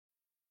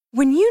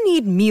When you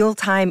need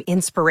mealtime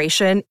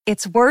inspiration,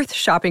 it's worth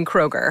shopping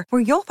Kroger,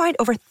 where you'll find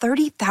over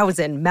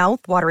 30,000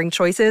 mouth-watering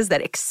choices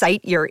that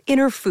excite your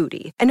inner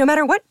foodie. And no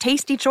matter what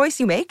tasty choice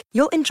you make,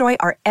 you'll enjoy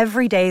our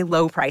everyday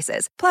low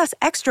prices, plus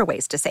extra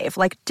ways to save,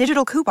 like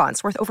digital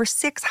coupons worth over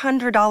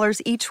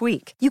 $600 each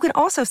week. You can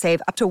also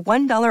save up to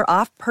 $1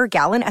 off per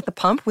gallon at the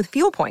pump with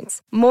fuel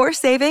points. More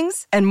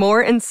savings and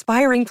more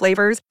inspiring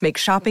flavors make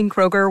shopping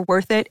Kroger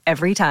worth it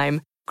every time.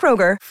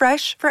 Kroger,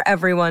 fresh for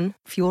everyone.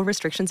 Fuel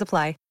restrictions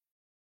apply.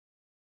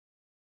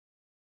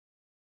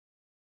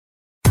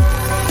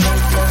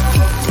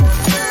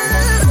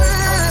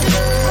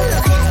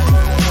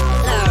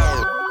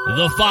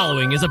 The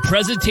following is a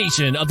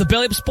presentation of the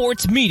Belly Up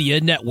Sports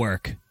Media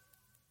Network.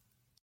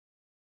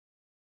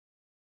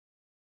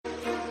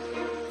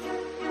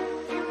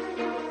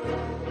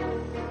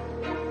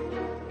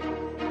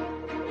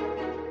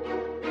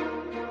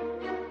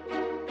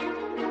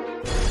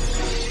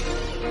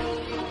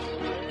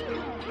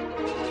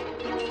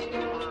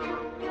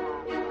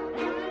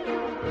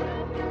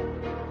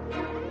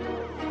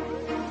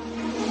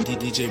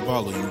 DJ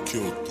Baller, you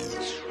killed this.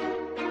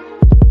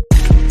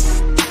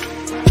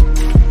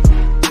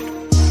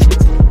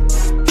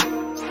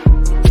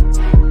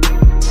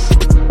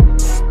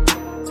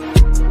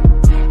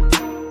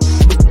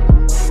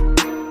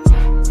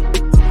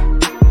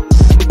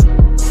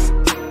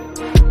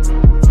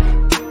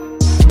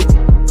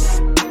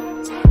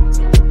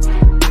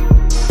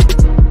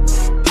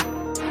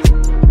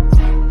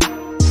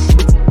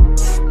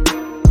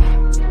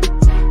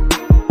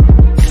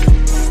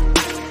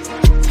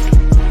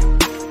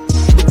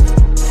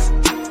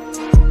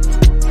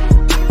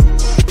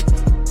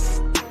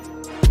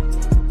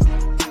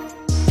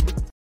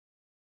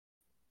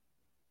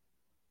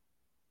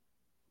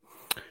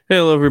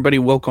 Hello, everybody.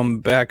 Welcome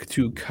back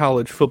to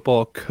College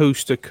Football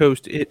Coast to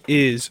Coast. It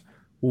is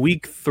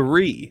week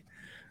 3,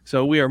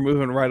 so we are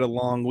moving right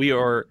along. We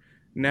are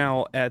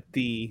now at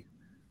the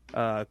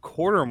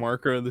quarter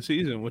marker of the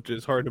season, which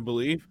is hard to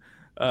believe,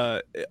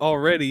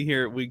 already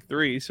here at week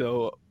 3.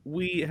 So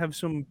we have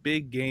some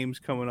big games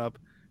coming up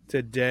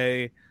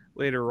today,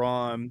 later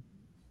on,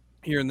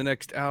 here in the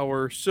next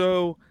hour or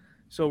so.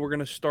 So we're going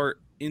to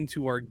start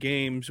into our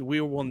games. We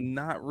will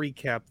not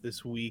recap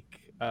this week.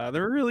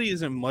 There really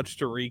isn't much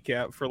to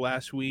recap for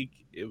last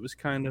week. It was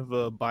kind of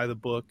a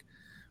by-the-book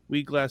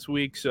week last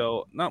week,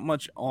 so not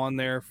much on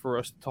there for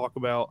us to talk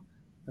about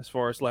as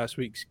far as last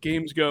week's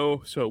games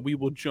go. So we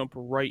will jump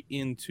right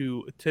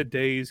into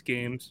today's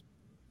games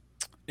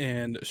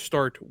and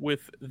start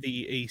with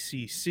the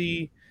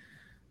ACC.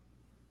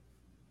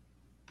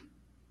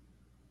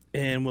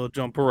 And we'll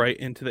jump right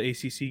into the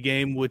ACC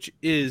game, which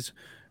is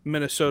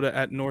Minnesota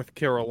at North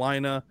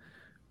Carolina.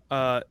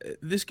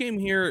 This game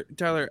here,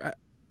 Tyler,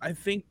 I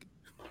think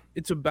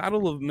it's a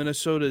battle of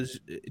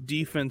Minnesota's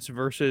defense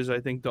versus, I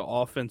think, the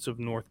offense of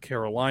North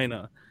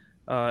Carolina.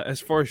 As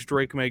far as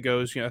Drake May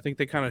goes, I think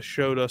they kind of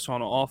showed us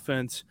on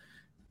offense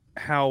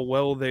how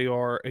well they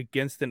are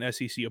against an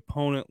SEC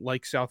opponent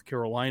like South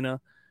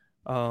Carolina.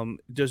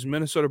 Does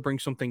Minnesota bring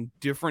something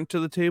different to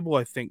the table?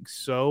 I think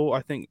so.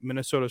 I think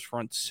Minnesota's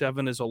front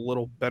seven is a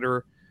little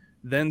better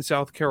than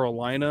South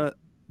Carolina.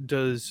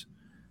 Does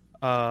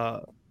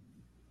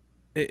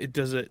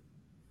it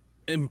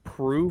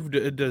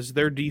improved? Does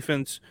their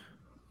defense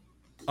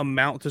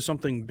amount to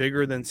something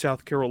bigger than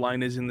South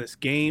Carolina's in this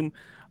game?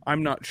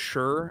 I'm not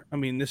sure. I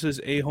mean, this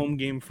is a home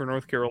game for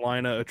North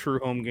Carolina, a true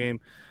home game.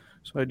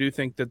 So I do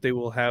think that they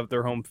will have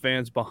their home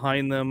fans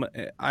behind them.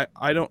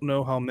 I don't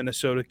know how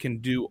Minnesota can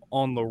do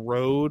on the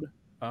road.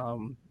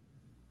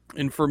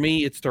 And for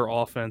me, it's their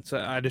offense.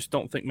 I just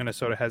don't think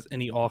Minnesota has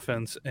any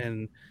offense.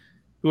 And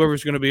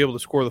whoever's going to be able to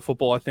score the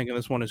football, I think, in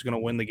this one is going to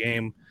win the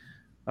game.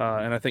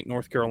 And I think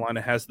North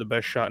Carolina has the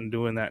best shot in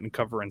doing that and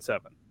covering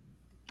 7.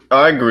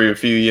 I agree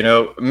with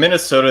you.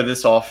 Minnesota,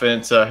 this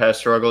offense has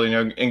struggled.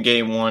 In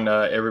game 1,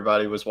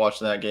 everybody was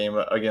watching that game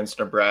against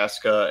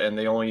Nebraska, and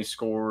they only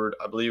scored,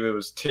 I believe it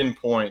was 10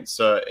 points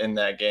in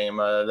that game.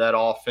 That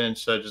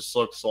offense just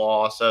looks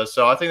lost.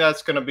 So I think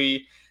that's going to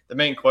be the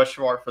main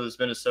question mark for this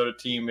Minnesota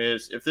team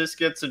is if this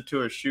gets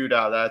into a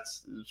shootout,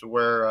 that's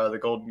where the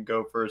Golden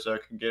Gophers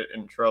can get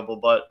in trouble.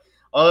 But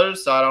on the other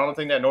side, I don't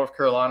think that North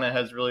Carolina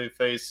has really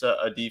faced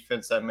a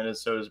defense that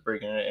Minnesota is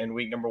bringing. In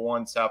week number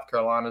 1, South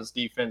Carolina's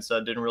defense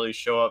didn't really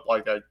show up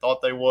like I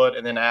thought they would.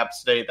 And then App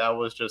State, that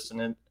was just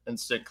an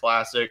instant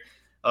classic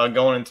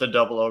going into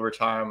double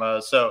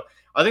overtime. So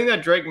I think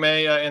that Drake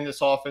May in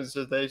this offense,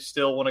 if they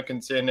still want to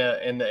contend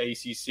in the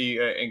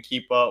ACC and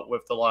keep up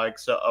with the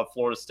likes of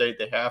Florida State,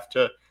 they have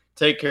to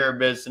take care of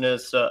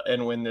business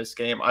and win this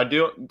game. I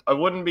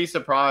wouldn't be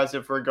surprised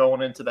if we're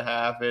going into the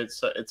half.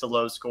 It's a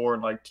low score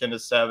and like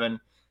 10-7,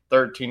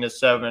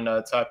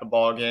 13-7 type of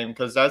ball game,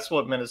 because that's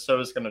what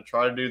Minnesota's going to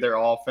try to do. Their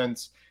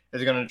offense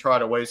is going to try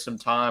to waste some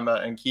time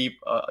and keep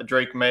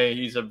Drake May.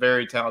 He's a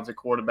very talented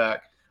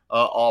quarterback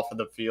off of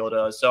the field.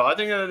 So I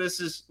think that this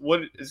is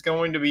what is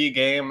going to be a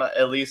game,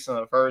 at least in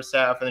the first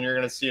half, and then you're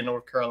going to see a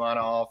North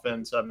Carolina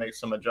offense make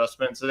some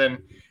adjustments. And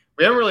then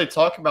we haven't really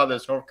talked about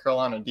this North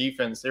Carolina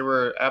defense. They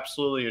were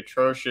absolutely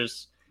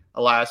atrocious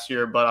last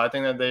year, but I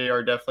think that they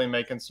are definitely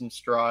making some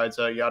strides.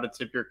 You got to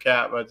tip your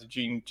cap to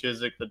Gene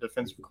Chizik, the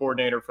defensive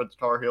coordinator for the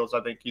Tar Heels.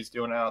 I think he's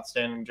doing an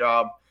outstanding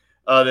job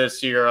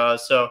this year.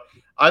 So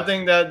I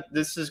think that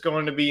this is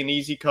going to be an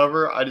easy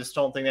cover. I just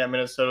don't think that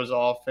Minnesota's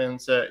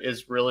offense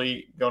is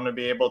really going to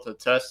be able to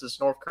test this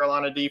North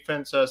Carolina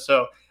defense.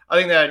 So I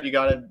think that you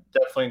got to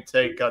definitely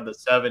take the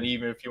 7,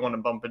 even if you want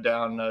to bump it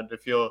down to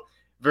feel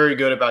very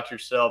good about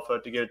yourself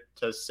to get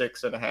to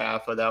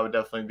 6.5. That would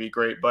definitely be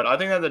great. But I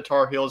think that the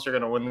Tar Heels are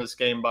going to win this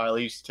game by at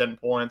least 10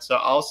 points. So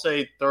I'll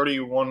say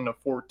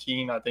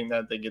 31-14. I think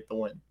that they get the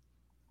win.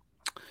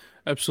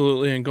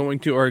 Absolutely. And going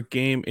to our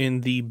game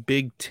in the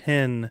Big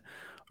Ten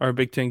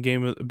Big Ten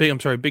game of Big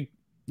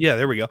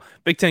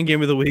Ten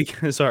game of the week.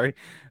 Sorry,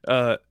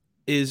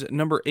 is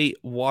number 8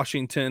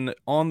 Washington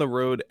on the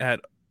road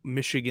at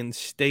Michigan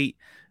State.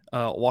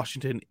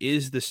 Washington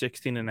is the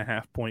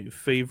 16.5-point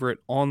favorite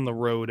on the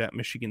road at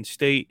Michigan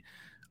State.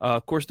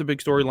 Of course, the big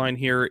storyline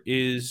here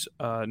is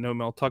no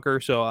Mel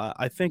Tucker. So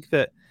I think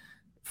that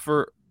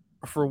for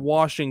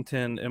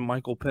Washington and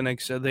Michael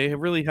Penix, they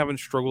really haven't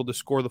struggled to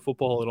score the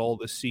football at all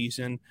this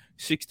season.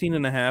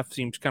 16.5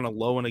 seems kind of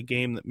low in a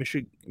game that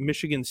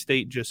Michigan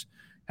State just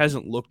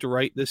hasn't looked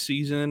right this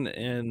season,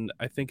 and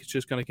I think it's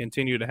just going to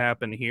continue to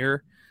happen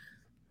here.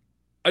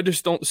 I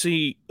just don't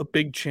see a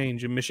big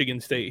change in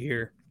Michigan State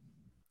here.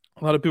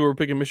 A lot of people are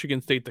picking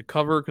Michigan State to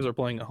cover because they're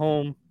playing at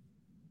home.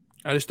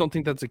 I just don't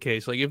think that's the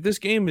case. Like, if this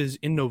game is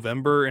in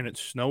November and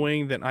it's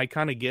snowing, then I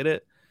kind of get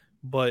it.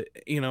 But,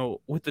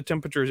 with the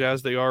temperatures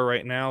as they are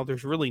right now,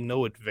 there's really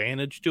no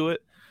advantage to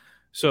it.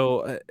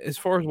 So as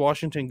far as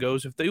Washington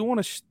goes, if they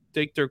want to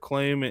stake their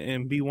claim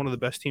and be one of the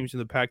best teams in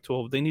the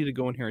Pac-12, they need to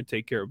go in here and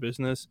take care of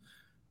business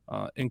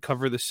and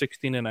cover the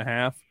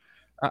 16.5.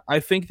 I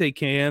think they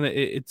can.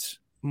 It's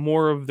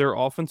more of their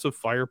offensive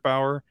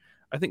firepower.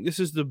 I think this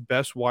is the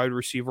best wide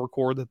receiver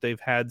core that they've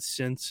had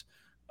since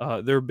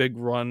their big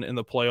run in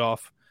the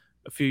playoff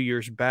a few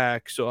years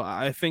back. So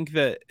I think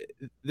that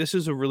this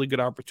is a really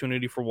good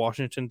opportunity for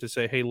Washington to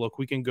say, hey, look,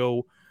 we can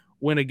go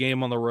win a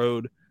game on the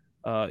road,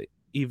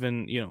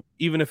 even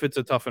if it's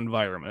a tough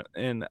environment.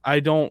 And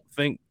I don't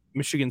think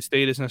Michigan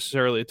State is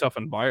necessarily a tough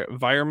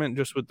environment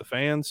just with the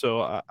fans.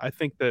 So I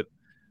think that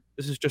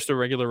this is just a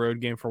regular road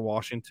game for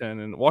Washington,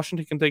 and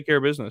Washington can take care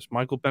of business.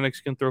 Michael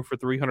Penix can throw for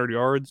 300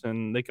 yards,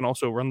 and they can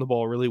also run the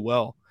ball really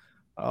well.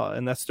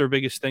 And that's their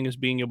biggest thing, is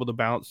being able to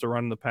balance the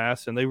run and the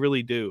pass, and they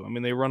really do. I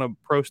mean, they run a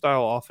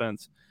pro-style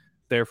offense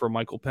there for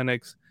Michael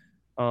Penix,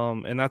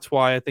 and that's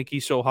why I think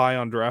he's so high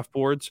on draft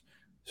boards.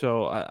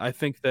 So I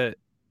think that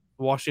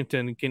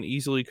Washington can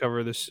easily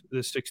cover this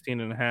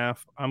 16.5.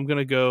 I'm going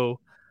to go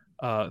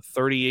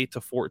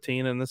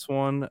 38-14 in this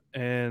one,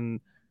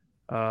 and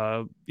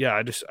I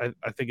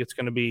think it's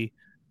going to be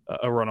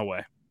a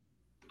runaway.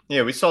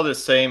 Yeah, we saw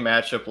this same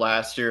matchup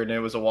last year, and it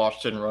was a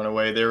Washington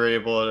runaway. They were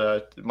able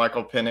to –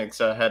 Michael Penix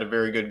had a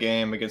very good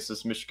game against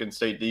this Michigan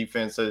State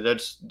defense. They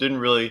just didn't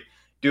really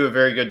do a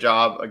very good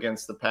job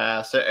against the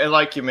pass. And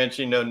like you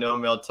mentioned, no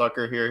Mel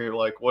Tucker here. You're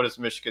like, what has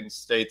Michigan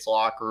State's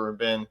locker room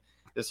been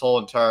this whole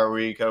entire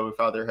week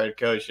without their head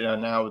coach?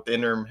 Now with the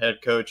interim head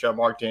coach,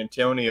 Mark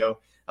D'Antonio,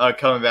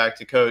 coming back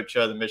to coach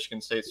the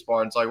Michigan State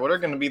Spartans. Like, what are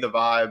going to be the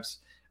vibes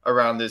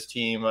around this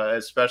team,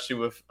 especially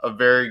with a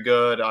very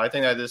good, I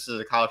think that this is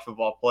a college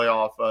football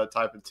playoff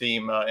type of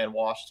team in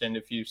Washington.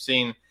 If you've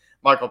seen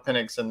Michael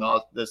Penix in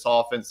this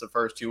offense the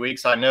first 2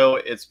 weeks, I know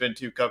it's been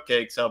 2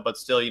 cupcakes, but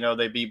still,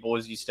 they beat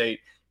Boise State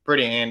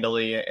pretty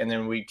handily. And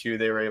then week 2,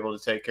 they were able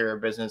to take care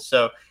of business.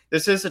 So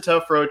this is a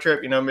tough road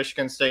trip.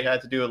 Michigan State had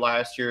to do it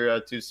last year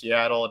to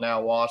Seattle, and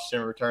now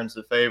Washington returns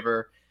the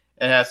favor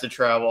and has to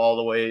travel all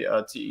the way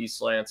to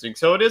East Lansing.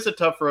 So it is a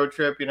tough road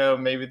trip.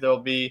 Maybe there'll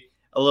be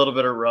a little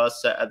bit of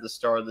rust at the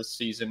start of the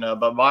season.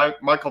 But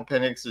Michael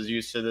Penix is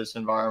used to this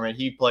environment.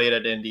 He played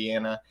at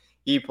Indiana.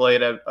 He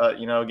played at,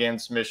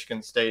 against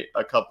Michigan State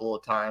a couple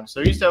of times.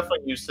 So he's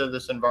definitely used to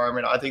this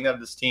environment. I think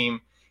that this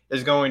team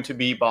is going to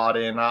be bought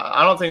in.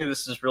 I don't think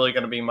this is really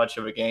going to be much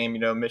of a game.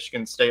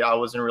 Michigan State, I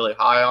wasn't really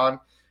high on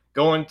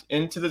going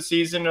into the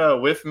season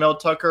with Mel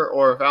Tucker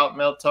or without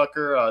Mel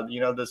Tucker.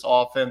 This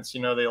offense,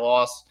 they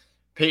lost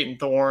Peyton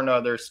Thorne,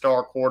 their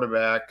star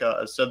quarterback.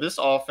 So this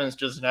offense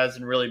just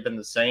hasn't really been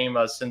the same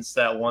since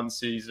that one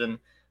season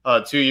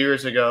 2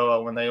 years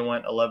ago when they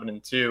went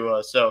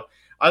 11-2. So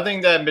I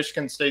think that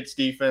Michigan State's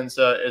defense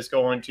is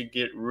going to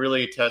get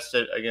really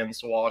tested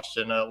against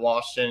Washington.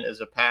 Washington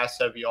is a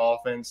pass-heavy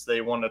offense.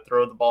 They want to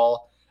throw the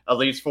ball at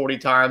least 40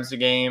 times a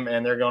game,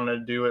 and they're going to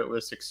do it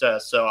with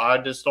success. So I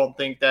just don't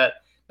think that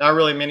not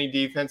really many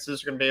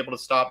defenses are going to be able to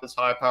stop this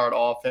high-powered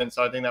offense.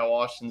 I think that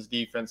Washington's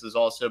defense is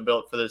also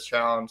built for this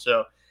challenge.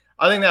 So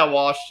I think that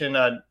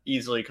Washington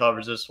easily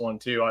covers this one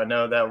too. I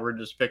know that we're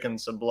just picking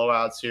some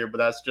blowouts here, but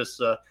that's just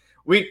a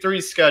week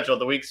 3 schedule.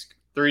 The week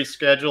 3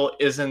 schedule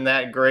isn't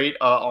that great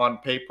on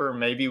paper.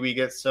 Maybe we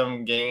get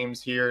some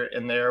games here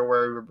and there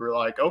where we're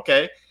like,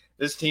 okay,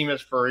 this team is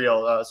for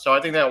real. So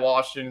I think that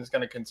Washington is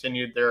going to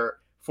continue their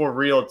for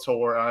real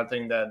tour. I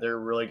think that they're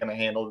really going to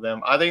handle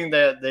them. I think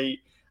that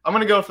I'm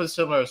going to go for a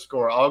similar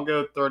score. I'll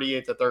go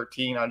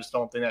 38-13. I just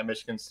don't think that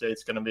Michigan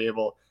State's going to be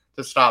able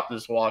to stop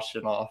this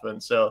Washington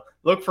offense. So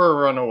look for a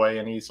runaway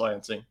in East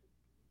Lansing.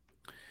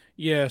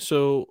 Yeah,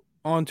 so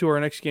on to our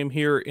next game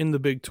here in the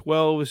Big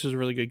 12. This is a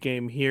really good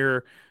game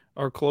here.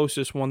 Our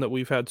closest one that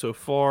we've had so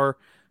far,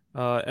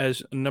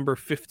 as number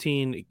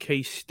 15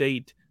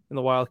 K-State and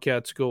the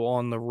Wildcats go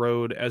on the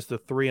road as the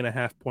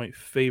 3.5-point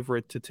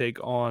favorite to take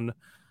on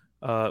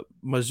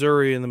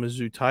Missouri and the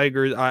Mizzou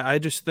Tigers. I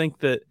just think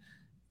that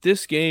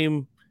this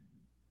game,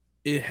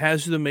 it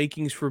has the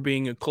makings for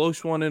being a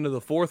close one into the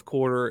fourth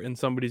quarter, and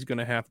somebody's going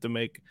to have to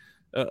make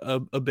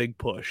a big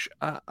push.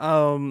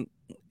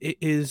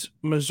 Is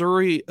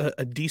Missouri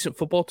a decent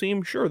football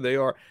team? Sure, they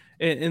are.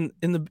 In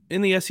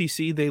the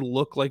SEC, they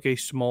look like a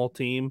small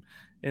team,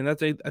 and I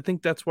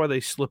think that's why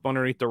they slip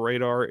underneath the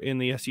radar in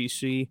the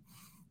SEC.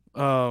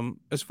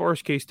 As far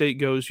as K-State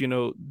goes,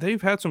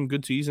 they've had some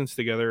good seasons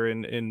together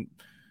in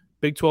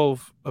Big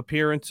 12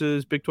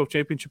 appearances, Big 12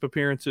 championship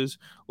appearances,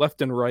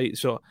 left and right.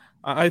 So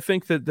I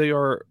think that they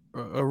are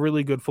a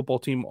really good football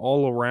team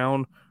all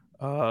around.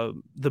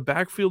 The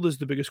backfield is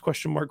the biggest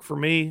question mark for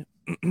me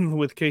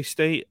with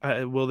K-State.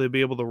 Will they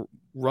be able to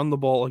run the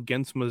ball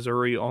against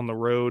Missouri on the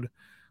road?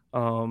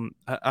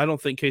 I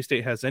don't think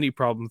K-State has any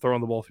problem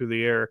throwing the ball through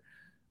the air.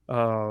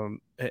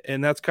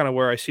 And that's kind of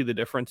where I see the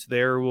difference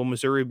there. Will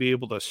Missouri be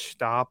able to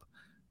stop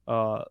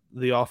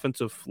the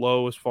offensive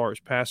flow as far as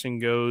passing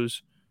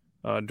goes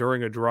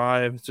during a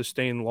drive,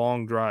 sustain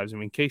long drives? I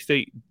mean,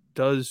 K-State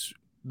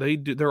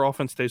their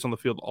offense stays on the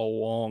field a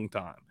long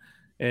time.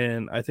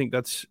 And I think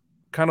that's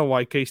kind of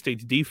why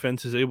K-State's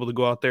defense is able to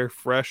go out there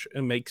fresh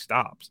and make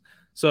stops.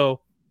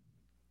 So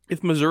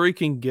if Missouri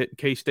can get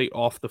K-State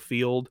off the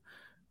field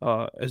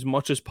as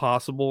much as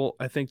possible,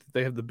 I think that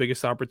they have the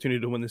biggest opportunity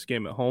to win this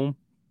game at home.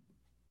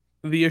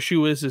 The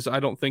issue is I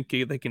don't think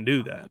they can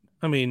do that.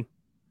 I mean,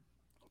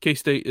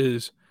 K-State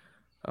is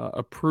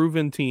a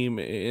proven team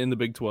in the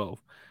Big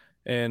 12.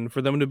 And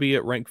for them to be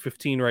at rank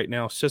 15 right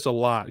now says a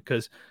lot,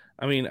 because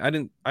I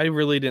mean, I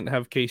really didn't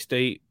have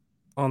K-State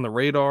on the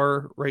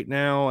radar right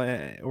now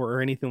or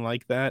anything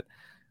like that.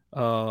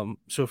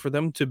 So for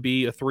them to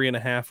be a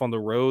 3.5 on the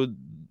road,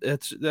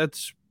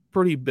 that's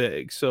pretty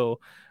big. So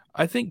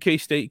I think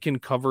K-State can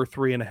cover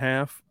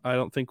 3.5. I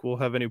don't think we'll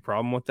have any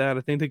problem with that.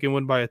 I think they can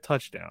win by a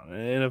touchdown.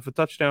 And if a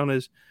touchdown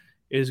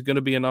is going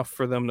to be enough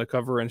for them to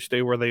cover and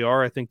stay where they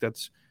are, I think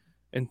that's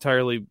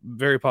entirely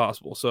very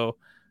possible. So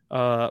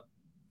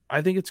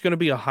I think it's going to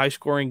be a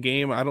high-scoring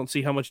game. I don't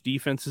see how much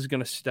defense is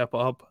going to step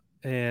up,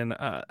 and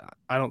I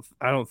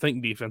don't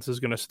think defense is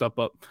going to step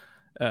up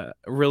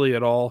really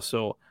at all.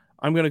 So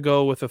I'm going to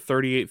go with a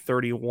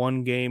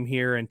 38-31 game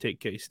here and take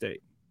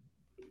K-State.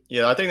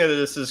 Yeah, I think that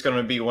this is going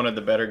to be one of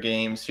the better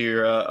games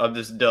here of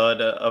this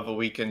dud of a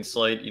weekend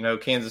slate.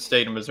 Kansas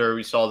State and Missouri,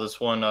 we saw this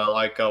one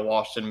like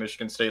Washington,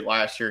 Michigan State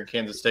last year, and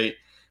Kansas State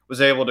was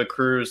able to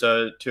cruise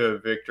to a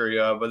victory.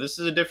 But this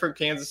is a different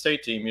Kansas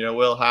State team.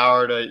 Will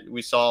Howard,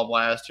 we saw him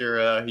last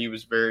year. He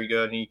was very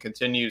good, and he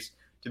continues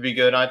to be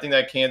good. And I think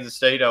that Kansas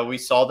State, we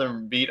saw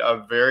them beat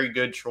a very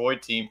good Troy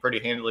team pretty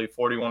handily,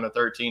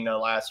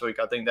 41-13 last week.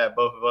 I think that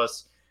both of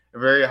us are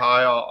very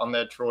high on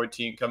that Troy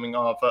team coming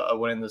off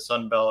winning the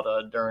Sun Belt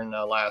during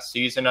last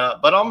season.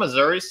 But on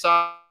Missouri's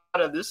side,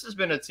 this has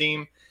been a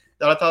team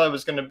that I thought it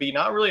was going to be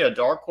not really a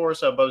dark horse,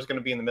 but it was going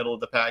to be in the middle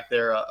of the pack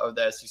there of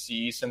the SEC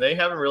East, and they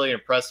haven't really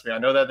impressed me. I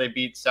know that they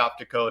beat South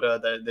Dakota,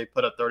 that they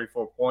put up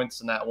 34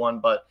 points in that one,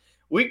 but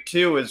week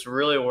 2 is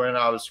really when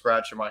I was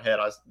scratching my head.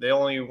 They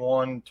only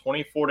won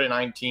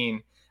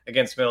 24-19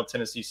 against Middle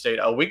Tennessee State.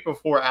 A week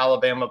before,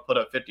 Alabama put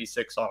up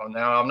 56 on them.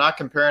 Now, I'm not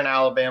comparing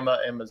Alabama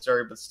and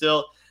Missouri, but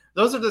still,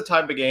 those are the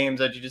type of games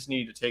that you just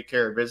need to take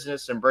care of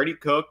business. And Brady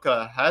Cook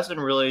hasn't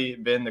really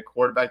been the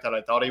quarterback that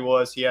I thought he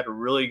was. He had a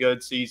really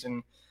good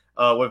season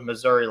with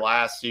Missouri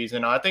last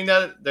season. I think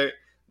that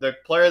the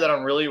player that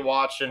I'm really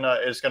watching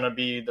is going to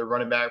be the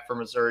running back for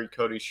Missouri,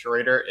 Cody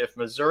Schrader. If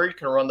Missouri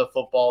can run the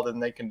football, then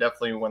they can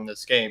definitely win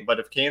this game. But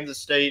if Kansas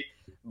State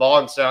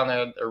bogs down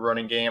that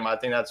running game, I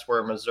think that's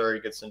where Missouri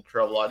gets in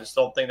trouble. I just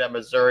don't think that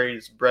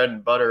Missouri's bread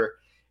and butter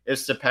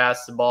is to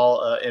pass the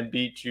ball and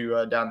beat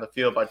you down the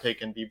field by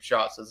taking deep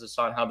shots. That's just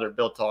not how they're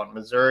built on.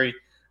 Missouri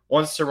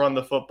wants to run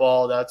the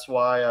football. That's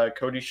why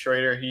Cody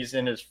Schrader, he's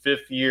in his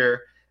 5th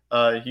year.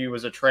 He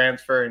was a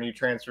transfer, and he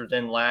transferred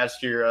in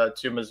last year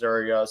to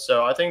Missouri.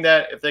 So I think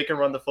that if they can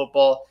run the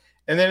football,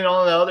 and then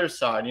on the other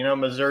side,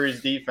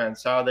 Missouri's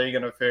defense, how are they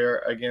going to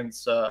fare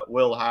against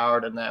Will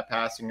Howard and that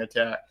passing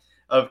attack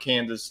of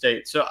Kansas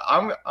State? So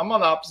I'm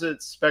on the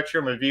opposite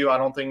spectrum of you. I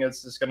don't think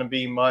it's just going to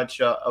be much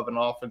of an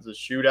offensive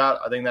shootout.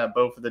 I think that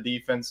both of the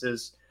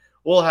defenses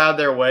will have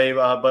their way,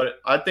 but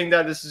I think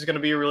that this is going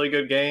to be a really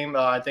good game.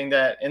 I think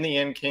that in the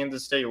end,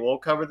 Kansas State will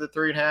cover the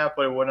 3.5,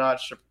 but it would not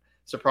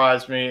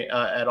surprise me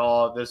at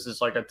all. This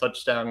is like a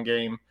touchdown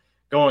game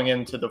going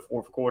into the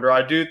fourth quarter.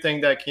 I do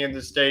think that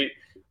Kansas State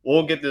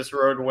will get this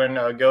road win,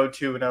 go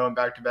 2-0 in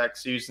back-to-back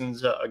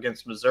seasons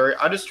against Missouri.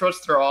 I just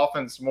trust their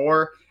offense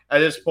more at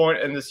this point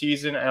in the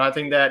season, and I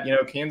think that,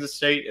 Kansas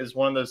State is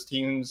one of those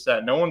teams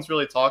that no one's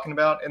really talking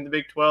about in the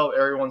Big 12.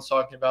 Everyone's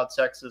talking about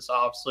Texas,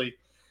 obviously,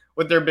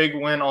 with their big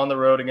win on the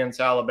road against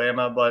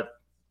Alabama, but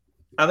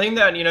I think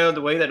that,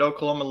 the way that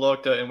Oklahoma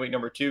looked in week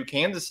number 2,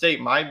 Kansas State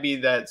might be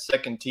that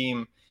second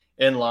team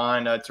in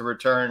line to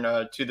return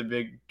to the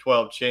Big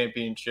 12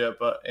 championship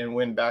and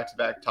win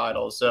back-to-back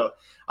titles. So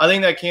I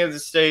think that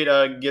Kansas State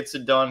gets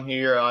it done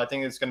here. I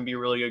think it's going to be a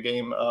really good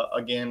game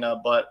again,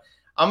 but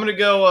I'm going to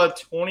go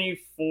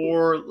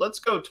 24. Let's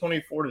go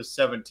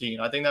 24-17.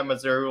 I think that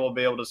Missouri will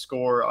be able to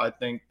score. I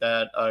think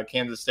that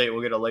Kansas State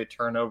will get a late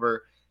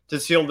turnover to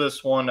seal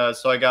this one.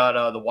 So I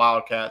got the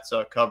Wildcats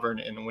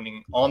covering and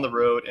winning on the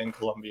road in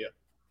Columbia.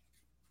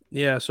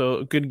 Yeah, so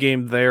a good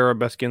game there, our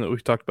best game that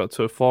we've talked about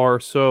so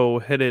far. So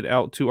headed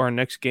out to our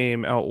next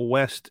game out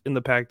west in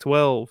the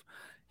Pac-12.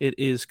 It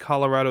is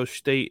Colorado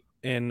State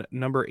and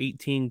number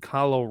 18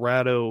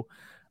 Colorado.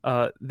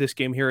 This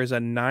game here is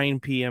a 9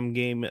 p.m.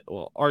 game.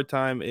 Well, our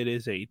time, it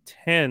is a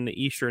 10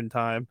 Eastern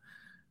time.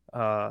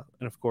 And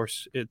of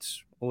course,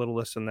 it's a little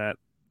less than that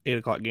 8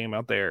 o'clock game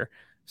out there.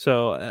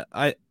 So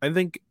I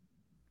think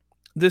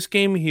this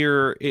game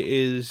here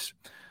is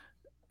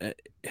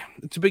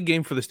it's a big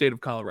game for the state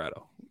of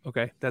Colorado.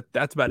 Okay,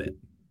 that's about it.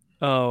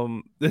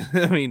 I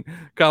mean,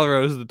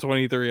 Colorado's the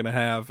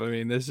 23.5. I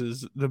mean, this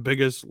is the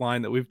biggest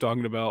line that we've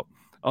talked about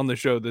on the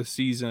show this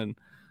season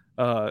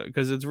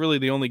because it's really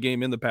the only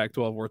game in the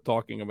Pac-12 worth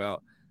talking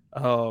about.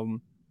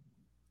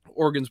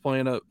 Oregon's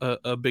playing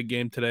a big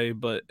game today,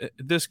 but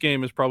this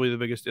game is probably the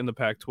biggest in the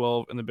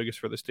Pac-12 and the biggest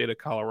for the state of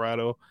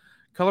Colorado.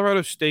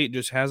 Colorado State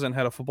just hasn't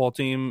had a football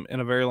team in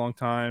a very long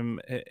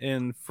time,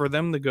 and for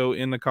them to go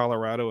into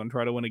Colorado and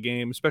try to win a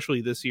game,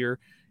 especially this year,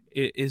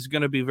 it is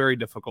going to be very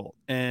difficult,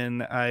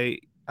 and I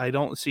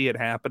don't see it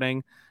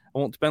happening. I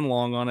won't spend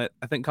long on it.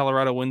 I think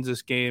Colorado wins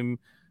this game.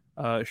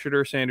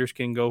 Shedeur Sanders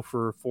can go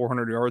for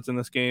 400 yards in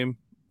this game,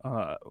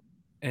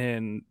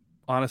 and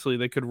honestly,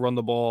 they could run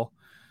the ball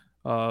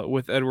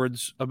with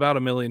Edwards about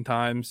 1 million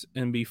times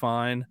and be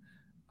fine.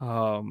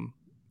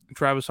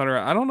 Travis Hunter,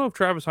 I don't know if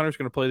Travis Hunter is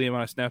going to play the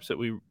amount of snaps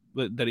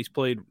that he's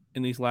played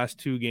in these last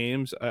 2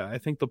 games. I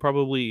think they'll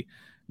probably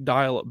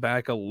dial it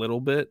back a little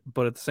bit,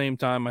 but at the same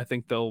time, I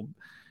think they'll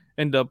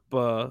end up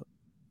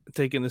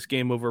taking this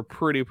game over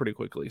pretty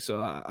quickly.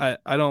 So I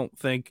don't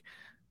think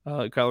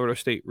Colorado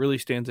State really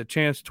stands a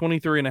chance.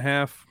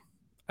 23.5.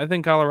 I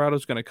think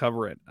Colorado's going to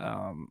cover it.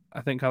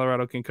 I think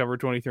Colorado can cover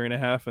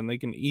 23.5, and they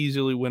can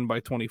easily win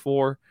by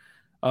 24.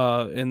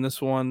 In this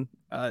one,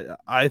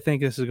 I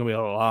think this is going to be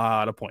a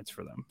lot of points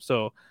for them.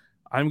 So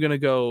I'm going to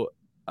go,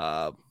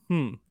 I'm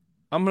going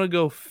to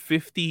go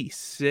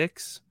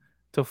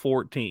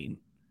 56-14.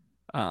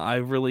 I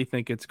really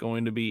think it's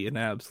going to be an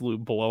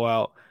absolute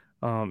blowout.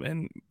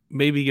 And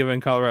maybe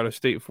giving Colorado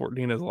State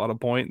 14 is a lot of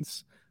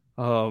points.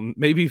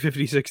 Maybe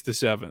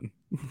 56-7.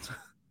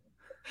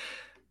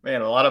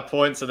 Man, a lot of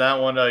points in that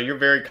one. You're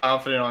very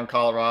confident on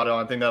Colorado.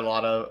 I think that a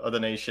lot of the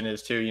nation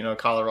is too.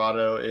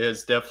 Colorado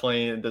is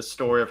definitely the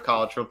story of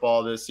college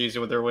football this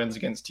season with their wins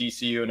against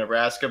TCU and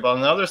Nebraska. But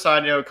on the other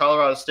side,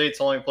 Colorado State's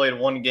only played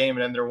one game,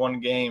 and in their one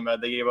game,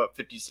 they gave up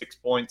 56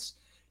 points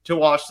to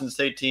Washington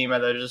State team.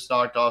 They just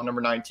knocked off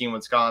number 19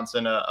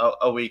 Wisconsin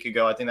a week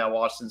ago. I think that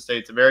Washington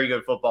State's a very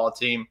good football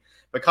team.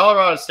 But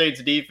Colorado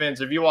State's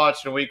defense, if you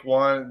watched in week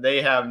 1,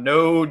 they have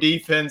no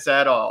defense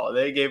at all.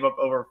 They gave up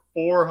over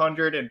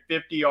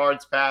 450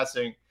 yards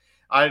passing.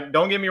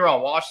 Don't get me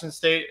wrong, Washington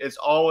State is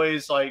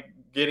always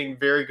getting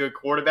very good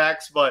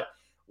quarterbacks, but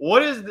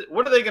what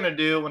are they going to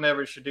do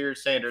whenever Shedeur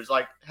Sanders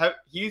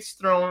he's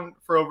thrown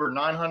for over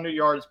 900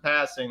 yards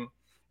passing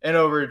and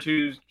over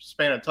 2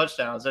 span of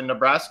touchdowns? And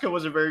Nebraska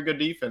was a very good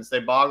defense.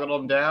 They boggled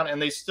them down,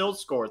 and they still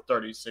scored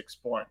 36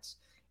 points.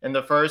 In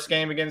the first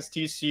game against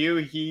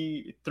TCU,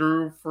 he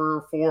threw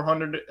for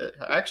 500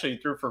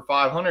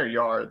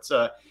 yards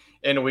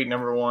in week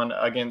number 1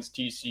 against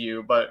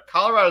TCU. But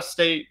Colorado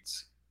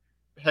State's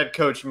head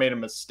coach made a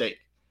mistake.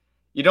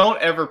 You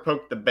don't ever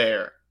poke the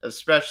bear,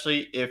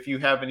 especially if you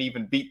haven't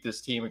even beat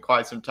this team in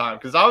quite some time.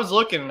 Because I was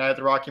looking at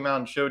the Rocky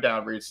Mountain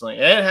Showdown recently,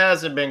 and it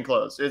hasn't been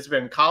close. It's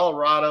been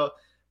Colorado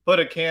put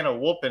a can of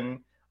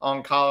whooping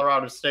on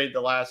Colorado State the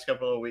last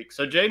couple of weeks.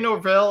 So Jay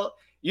Norvell,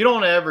 you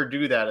don't ever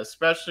do that,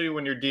 especially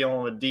when you're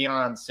dealing with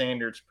Deion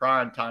Sanders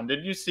prime time.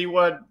 Did you see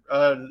what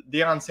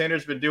Deion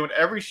Sanders been doing?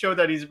 Every show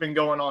that he's been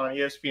going on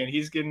ESPN,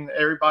 he's getting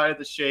everybody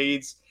the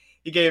shades.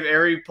 He gave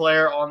every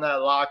player on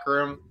that locker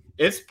room.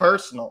 It's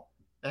personal.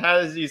 How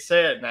does he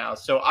say it now?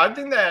 So I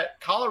think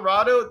that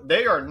Colorado,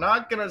 they are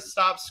not going to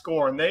stop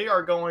scoring. They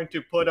are going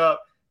to put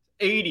up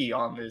 80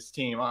 on this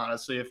team,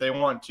 honestly, if they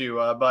want to.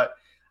 But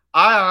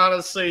I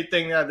honestly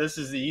think that this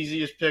is the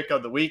easiest pick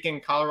of the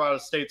weekend. Colorado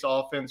State's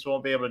offense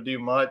won't be able to do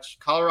much.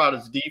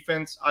 Colorado's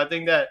defense, I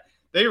think that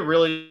they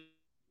really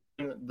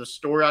the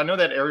story. I know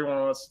that everyone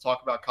wants to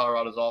talk about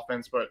Colorado's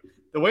offense, but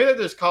the way that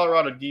this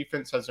Colorado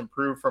defense has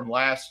improved from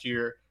last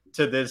year,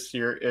 to this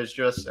year is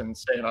just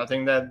insane. I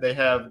think that they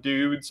have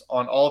dudes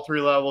on all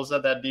three levels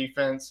of that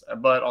defense,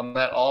 but on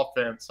that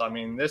offense, I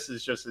mean, this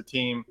is just a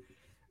team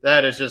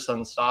that is just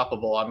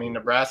unstoppable. I mean,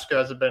 Nebraska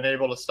hasn't been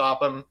able to stop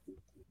them.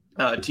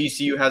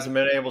 TCU hasn't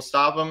been able to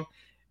stop them.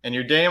 And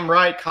you're damn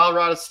right,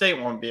 Colorado State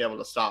won't be able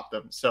to stop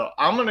them. So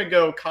I'm going to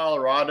go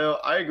Colorado.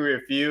 I agree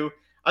with you.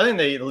 I think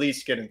they at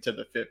least get into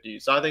the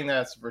 50s. I think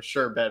that's for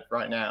sure bet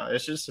right now.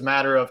 It's just a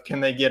matter of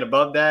can they get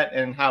above that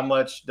and how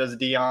much does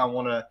Deion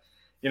want to,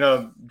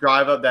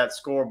 drive up that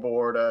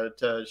scoreboard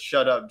to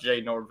shut up Jay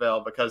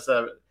Norvell, because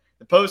the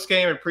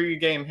post-game and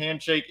pre-game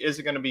handshake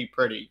isn't going to be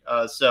pretty.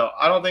 So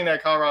I don't think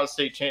that Colorado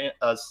State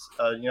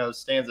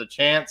stands a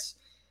chance,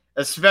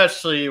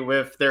 especially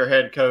with their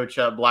head coach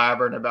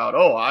blabbering about,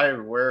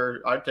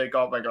 I take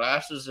off my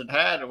glasses and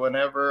hat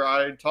whenever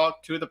I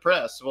talk to the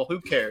press. Well,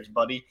 who cares,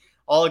 buddy?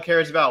 All it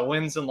cares about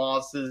wins and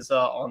losses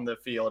on the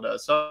field.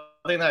 So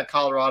I think that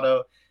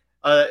Colorado,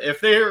 I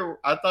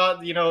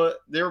thought,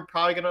 they were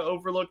probably going to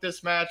overlook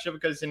this matchup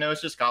because,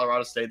 it's just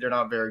Colorado State. They're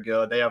not very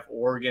good. They have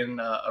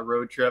Oregon, a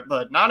road trip,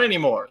 but not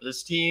anymore.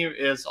 This team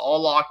is all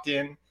locked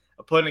in,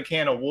 putting a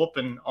can of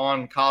whooping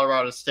on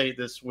Colorado State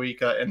this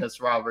week in this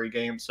rivalry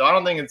game. So I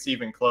don't think it's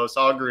even close.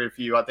 I'll agree with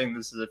you. I think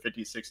this is a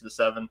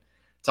 56-7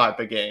 type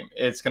of game.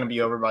 It's going to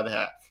be over by the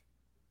half.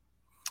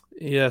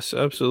 Yes,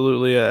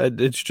 absolutely.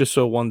 It's just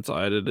so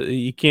one-sided.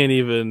 You can't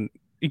even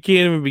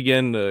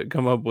begin to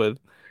come up with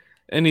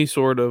any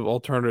sort of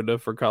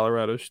alternative for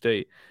Colorado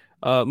State.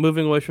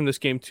 Moving away from this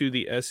game to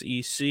the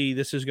SEC,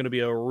 this is going to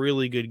be a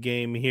really good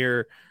game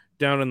here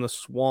down in the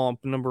Swamp.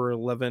 Number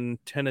 11,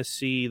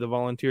 Tennessee. The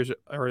Volunteers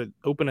are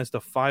open as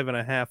the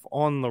 5.5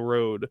 on the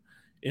road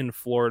in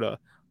Florida.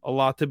 A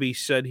lot to be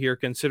said here,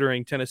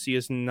 considering Tennessee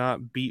has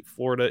not beat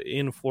Florida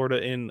in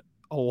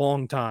a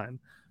long time.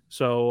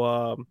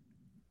 So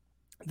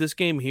this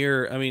game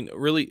here, I mean,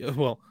 really,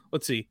 well,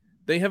 let's see.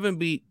 They have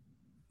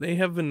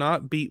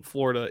not beat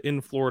Florida in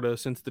Florida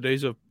since the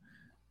days of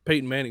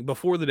Peyton Manning,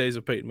 before the days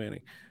of Peyton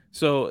Manning.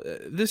 So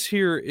this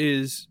here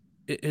is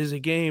a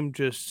game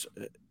just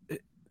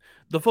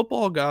the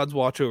football gods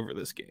watch over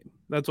this game.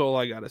 That's all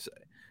I got to say.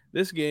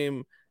 This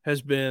game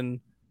has been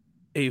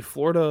a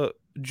Florida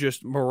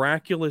just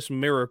miraculous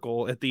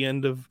miracle at the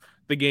end of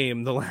the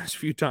game the last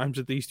few times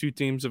that these two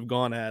teams have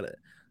gone at it.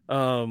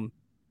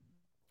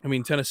 I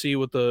mean, Tennessee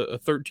with a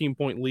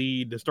 13-point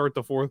lead to start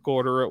the fourth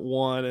quarter at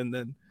 1, and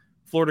then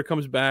Florida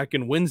comes back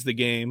and wins the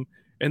game,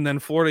 and then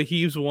Florida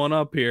heaves one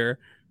up here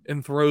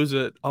and throws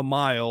it a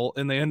mile,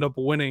 and they end up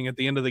winning at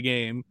the end of the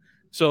game.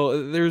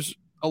 So there's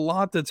a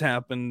lot that's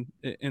happened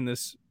in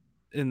this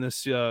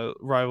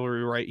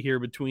rivalry right here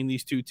between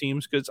these two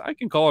teams, because I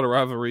can call it a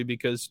rivalry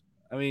because,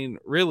 I mean,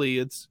 really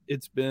it's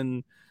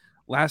been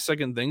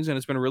last-second things, and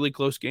it's been really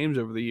close games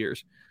over the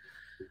years.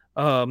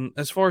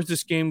 As far as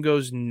this game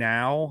goes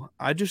now,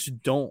 I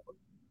don't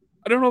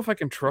know if I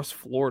can trust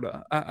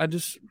Florida.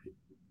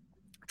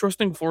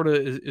 Trusting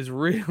Florida is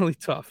really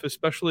tough,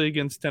 especially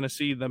against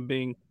Tennessee, them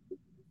being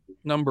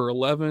number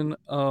 11.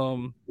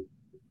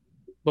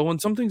 But when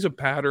something's a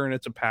pattern,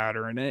 it's a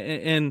pattern,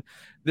 and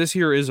this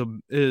here is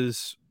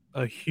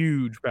a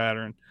huge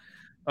pattern.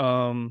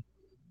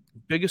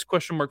 Biggest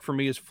question mark for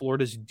me is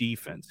Florida's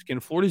defense. Can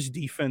Florida's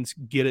defense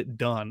get it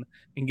done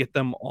and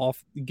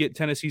get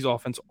Tennessee's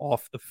offense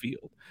off the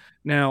field?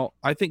 Now,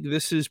 I think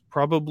this is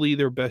probably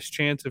their best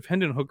chance. If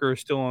Hendon Hooker is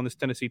still on this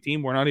Tennessee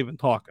team, we're not even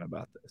talking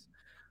about this.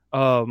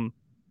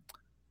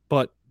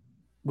 But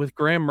with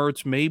Graham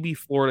Mertz, maybe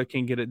Florida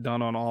can get it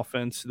done on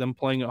offense. Them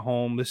playing at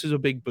home, this is a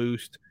big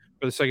boost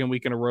for the second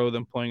week in a row.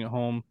 Them playing at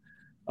home,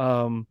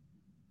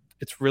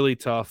 it's really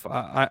tough.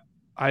 I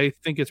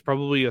think it's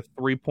probably a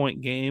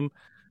 3-point game.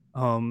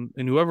 And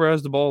whoever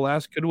has the ball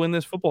last could win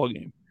this football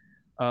game.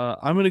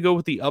 I'm going to go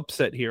with the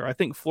upset here. I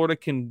think Florida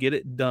can get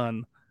it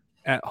done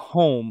at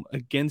home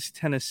against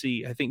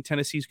Tennessee. I think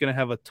Tennessee's going to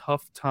have a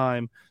tough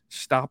time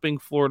stopping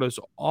Florida's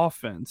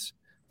offense.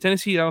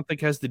 Tennessee, I don't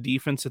think, has the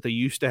defense that they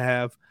used to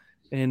have,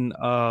 and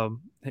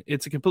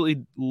it's a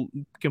completely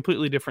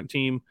different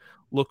team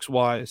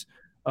looks-wise.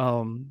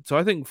 So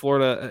I think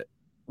Florida,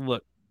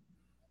 look,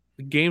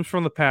 games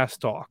from the past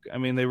talk. I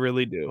mean, they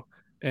really do.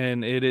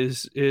 And it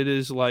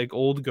is like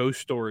old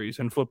ghost stories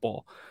in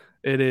football.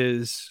 It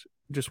is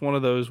just one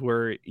of those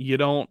where you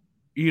don't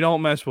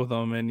mess with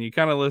them, and you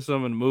kind of listen to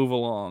them and move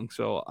along.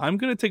 So I'm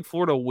going to take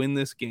Florida to win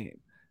this game.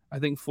 I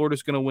think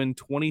Florida's going to win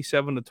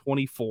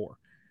 27-24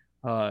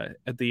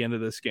 at the end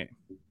of this game.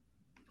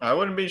 I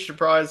wouldn't be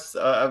surprised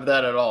of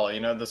that at all.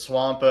 The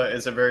Swamp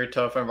is a very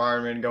tough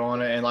environment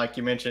going, and like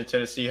you mentioned,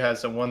 Tennessee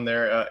hasn't won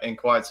there in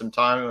quite some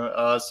time.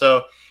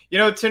 So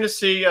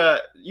Tennessee,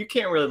 you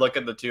can't really look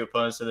at the two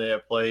opponents that they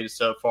have played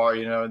so far.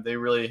 They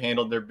really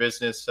handled their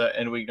business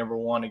in week number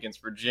 1 against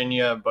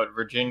Virginia, but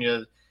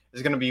Virginia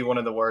is going to be one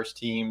of the worst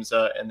teams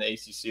in the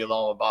ACC,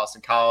 along with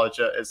Boston College,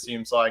 it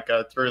seems like,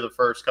 through the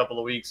first couple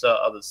of weeks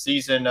of the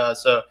season.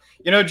 So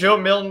Joe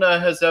Milton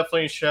has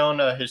definitely shown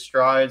his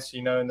strides,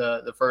 in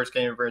the first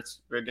game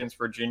against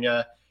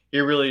Virginia. He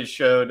really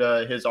showed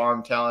his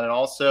arm talent, and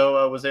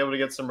also was able to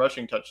get some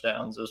rushing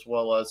touchdowns as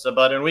well.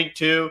 But in week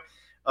 2,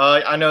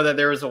 I know that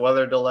there was a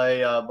weather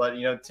delay, but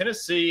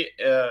Tennessee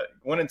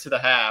went into the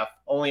half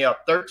only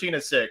up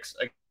 13-6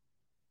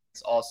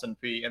 against Austin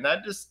Peay, and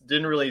that just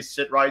didn't really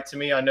sit right to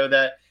me. I know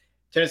that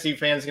Tennessee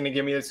fans going to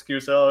give me the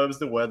excuse, oh, it was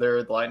the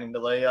weather, the lightning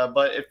delay.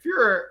 But if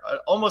you're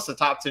almost a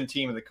top 10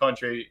 team in the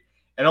country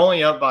and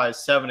only up by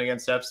 7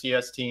 against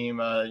FCS team,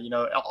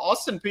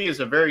 Austin Peay is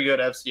a very good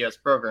FCS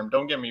program.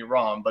 Don't get me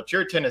wrong, but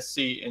you're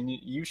Tennessee, and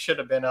you should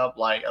have been up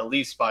like at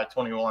least by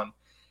 21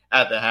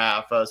 at the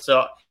half.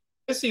 So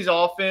Tennessee's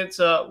offense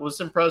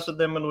was impressed with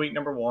them in week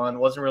number 1.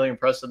 Wasn't really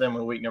impressed with them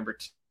in week number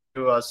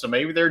 2. So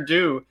maybe they're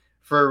due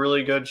for a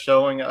really good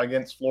showing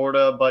against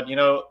Florida. But,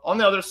 on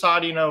the other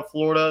side,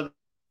 Florida,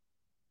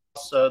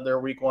 their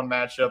week 1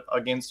 matchup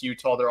against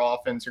Utah, their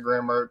offense,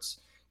 Graham Mertz,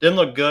 didn't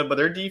look good, but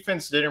their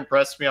defense did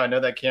impress me. I know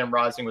that Cam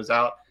Rising was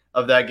out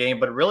of that game,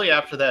 but really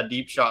after that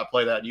deep shot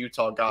play that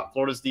Utah got,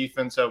 Florida's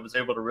defense was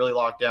able to really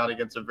lock down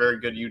against a very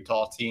good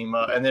Utah team.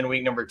 And then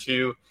week number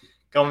 2,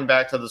 coming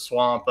back to the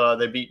Swamp,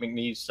 they beat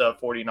McNeese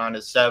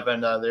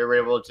 49-7. They were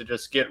able to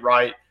just get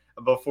right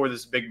before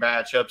this big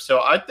matchup.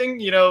 So I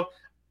think,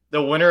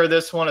 the winner of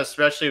this one,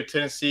 especially if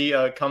Tennessee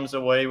comes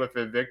away with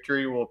a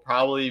victory, will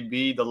probably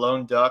be the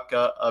lone duck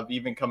of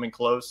even coming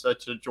close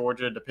to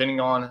Georgia, depending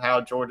on how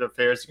Georgia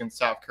fares against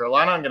South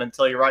Carolina. I'm going to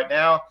tell you right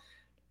now,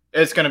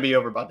 it's going to be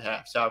over by the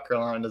half. South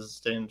Carolina doesn't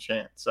stand a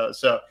chance.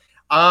 So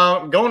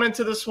going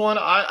into this one,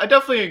 I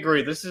definitely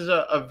agree. This is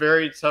a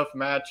very tough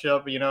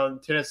matchup.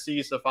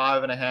 Tennessee's a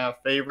 5.5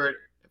 favorite.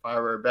 If I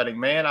were a betting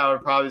man, I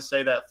would probably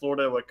say that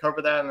Florida would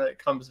cover that, and it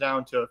comes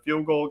down to a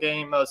field goal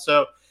game.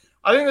 So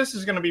I think this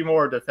is going to be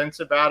more a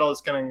defensive battle.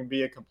 It's going to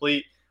be a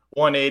complete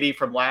 180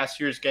 from last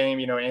year's game.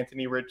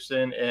 Anthony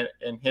Richardson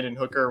and Hendon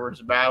Hooker were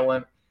just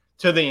battling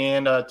to the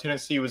end.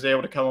 Tennessee was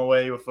able to come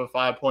away with a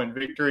 5-point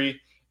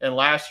victory in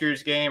last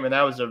year's game, and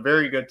that was a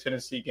very good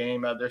Tennessee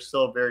game. They're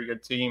still a very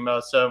good team.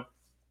 So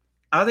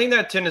I think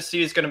that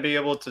Tennessee is going to be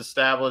able to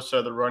establish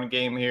the run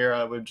game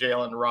here with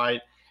Jalen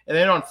Wright. And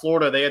then on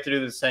Florida, they have to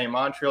do the same.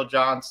 Montreal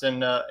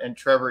Johnson and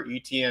Trevor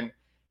Etienne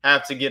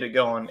have to get it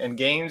going. And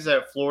games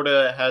that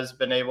Florida has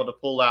been able to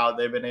pull out,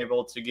 they've been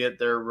able to get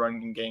their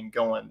running game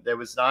going. That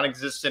was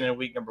non-existent in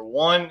week number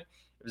 1. It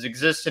was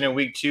existent in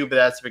week 2, but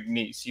that's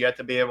McNeese. You have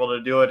to be able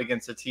to do it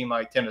against a team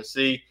like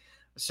Tennessee.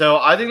 So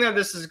I think that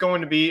this is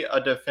going to be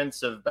a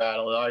defensive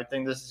battle. I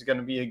think this is going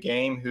to be a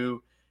game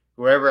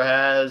whoever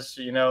has,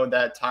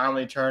 that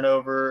timely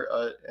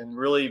turnover and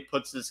really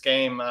puts this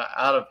game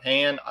out of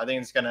hand, I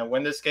think it's going to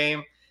win this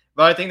game.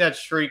 But I think that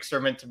streaks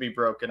are meant to be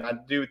broken. I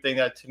do think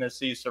that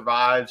Tennessee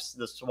survives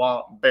the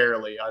Swamp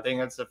barely. I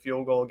think it's a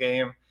field goal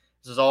game.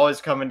 This is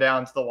always coming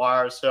down to the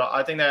wire. So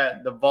I think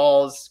that the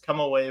Vols come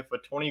away with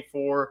a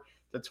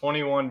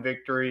 24-21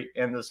 victory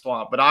in the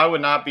Swamp. But I would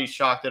not be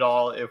shocked at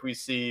all if we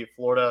see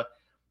Florida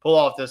pull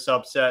off this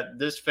upset.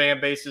 This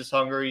fan base is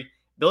hungry.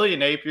 Billy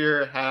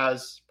Napier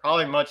has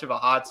probably much of a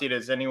hot seat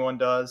as anyone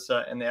does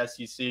in the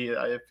SEC.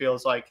 It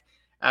feels like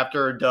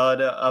after a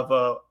dud of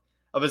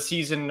a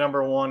season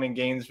number 1 in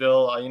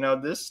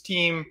Gainesville, this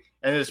team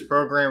and this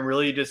program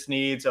really just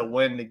needs a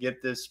win to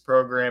get this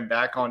program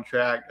back on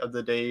track of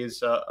the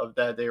days of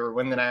that they were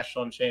winning the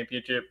national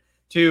championship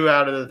 2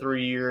 out of the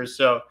 3 years.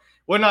 So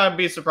would not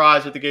be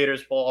surprised if the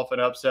Gators pull off an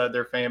upset.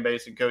 Their fan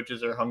base and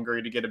coaches are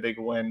hungry to get a big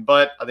win,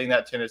 but I think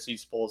that Tennessee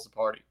spoils the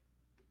party.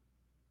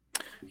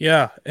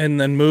 Yeah,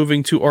 and then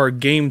moving to our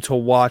game to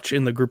watch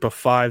in the group of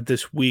 5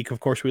 this week.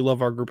 Of course, we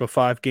love our group of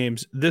 5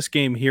 games. This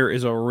game here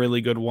is a really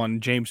good one.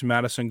 James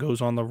Madison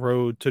goes on the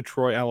road to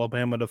Troy,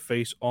 Alabama to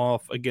face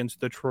off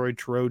against the Troy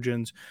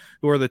Trojans,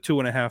 who are the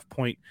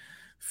 2.5-point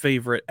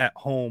favorite at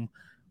home.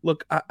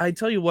 Look, I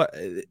tell you what,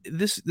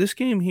 this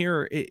game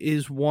here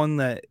is one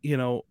that,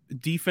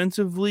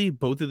 defensively,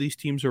 both of these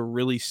teams are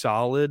really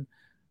solid.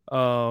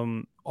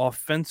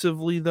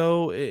 Offensively,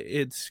 though,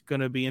 it's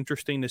going to be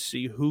interesting to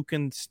see who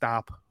can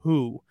stop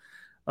who.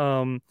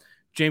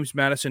 James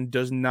Madison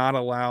does not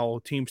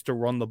allow teams to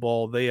run the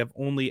ball. They have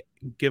only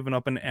given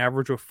up an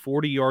average of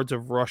 40 yards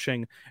of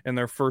rushing in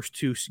their first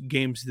 2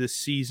 games this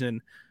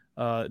season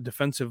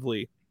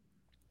defensively.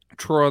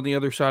 Troy, on the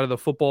other side of the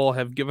football,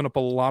 have given up a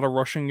lot of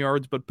rushing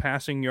yards, but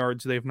passing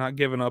yards, they've not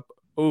given up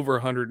over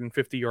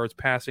 150 yards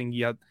passing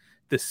yet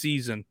this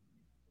season.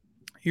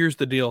 Here's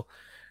the deal.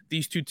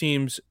 These two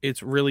teams,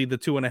 it's really the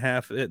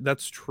 2.5.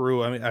 That's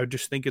true. I mean, I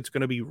just think it's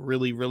going to be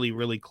really, really,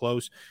 really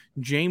close.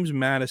 James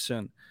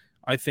Madison,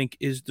 I think,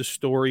 is the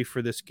story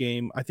for this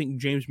game. I think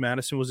James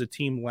Madison was a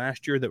team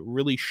last year that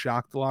really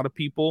shocked a lot of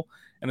people,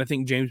 and I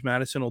think James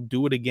Madison will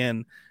do it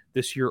again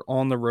this year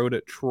on the road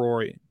at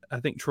Troy. I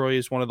think Troy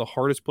is one of the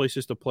hardest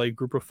places to play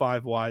group of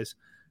 5-wise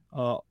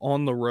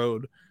on the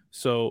road.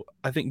 So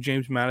I think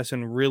James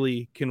Madison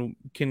really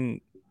can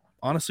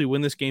honestly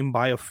win this game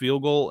by a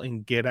field goal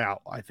and get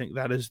out. I think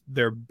that is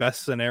their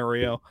best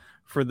scenario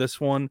for this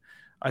one.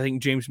 I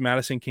think James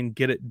Madison can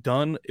get it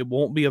done. It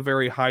won't be a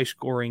very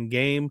high-scoring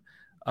game.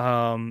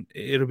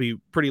 It'll be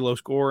pretty low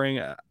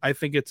scoring. I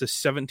think it's a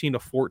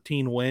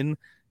 17-14 win,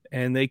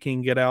 and they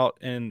can get out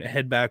and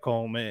head back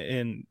home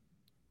and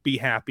be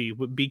happy,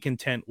 be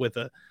content with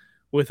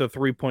with a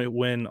 3-point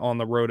win on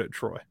the road at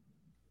Troy.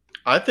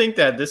 I think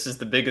that this is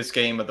the biggest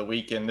game of the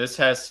weekend. This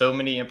has so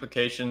many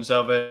implications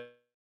of it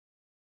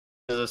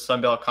as a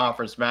Sun Belt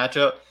Conference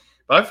matchup.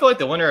 But I feel like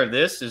the winner of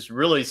this is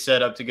really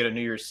set up to get a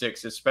New Year's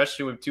Six,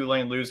 especially with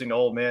Tulane losing to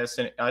Ole Miss.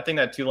 And I think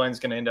that Tulane's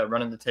going to end up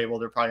running the table.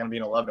 They're probably going to be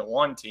an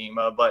 11-1 team.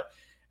 But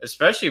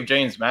especially if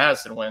James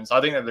Madison wins, I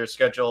think that their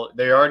schedule,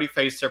 they already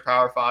faced their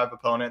Power 5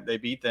 opponent. They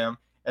beat them.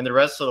 And the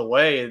rest of the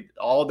way,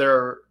 all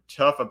their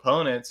tough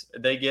opponents,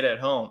 they get at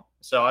home.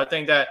 So I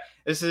think that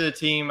this is a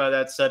team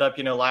that's set up,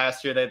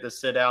 last year they had to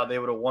sit out. They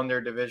would have won their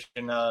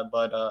division,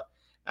 but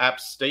App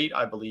State,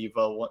 I believe,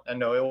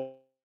 no, it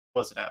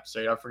wasn't App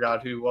State. I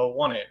forgot who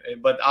won it.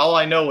 But all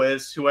I know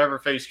is whoever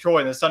faced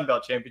Troy in the Sun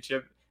Belt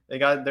Championship, they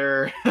got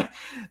their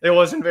 – it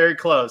wasn't very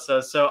close.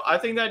 So I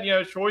think that,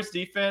 Troy's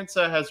defense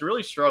has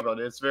really struggled.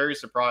 It's very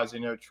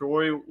surprising.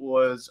 Troy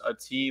was a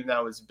team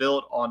that was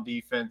built on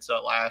defense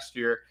last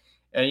year.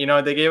 And,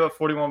 they gave up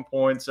 41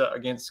 points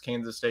against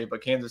Kansas State,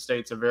 but Kansas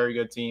State's a very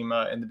good team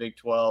in the Big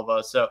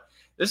 12. So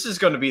this is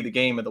going to be the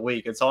game of the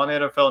week. It's on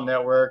NFL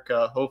Network.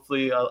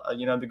 Hopefully,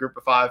 the Group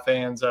of Five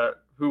fans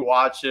who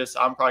watch this,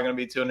 I'm probably going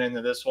to be tuning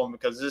into this one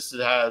because this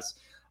has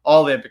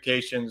all the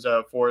implications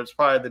for it. It's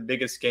probably the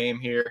biggest game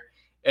here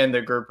in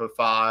the Group of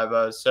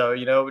Five. So,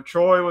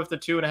 Troy with the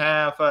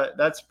 2.5,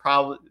 that's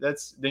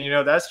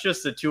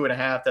just the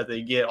 2.5 that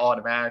they get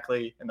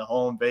automatically. And the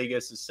home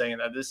Vegas is saying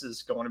that this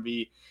is going to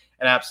be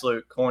an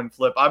absolute coin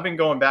flip. I've been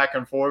going back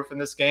and forth in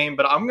this game,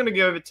 but I'm going to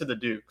give it to the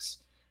Dukes.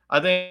 I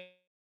think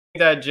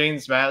that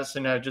James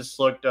Madison has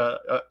just looked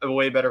a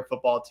way better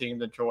football team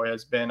than Troy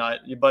has been.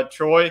 But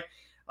Troy,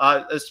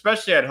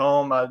 especially at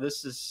home,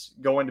 this is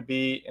going to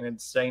be an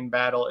insane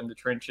battle in the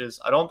trenches.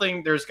 I don't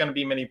think there's going to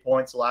be many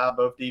points allowed.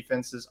 Both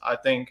defenses, I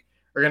think,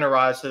 are going to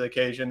rise to the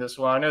occasion this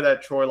one. I know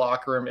that Troy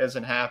locker room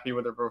isn't happy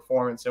with their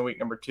performance in week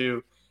number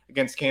 2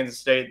 against Kansas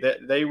State.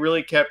 They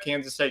really kept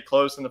Kansas State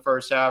close in the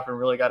first half and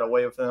really got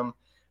away with them.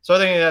 So I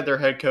think that their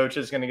head coach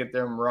is going to get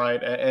them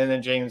right. And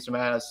then James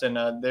Madison,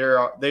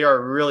 they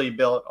are really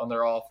built on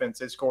their offense.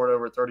 They scored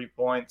over 30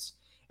 points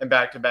in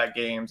back-to-back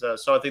games.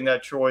 So I think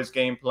that Troy's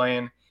game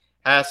plan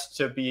has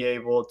to be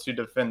able to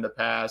defend the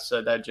pass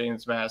that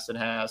James Madison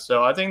has.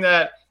 So I think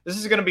that this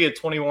is going to be a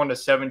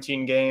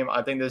 21-17 game.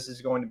 I think this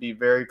is going to be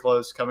very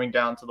close coming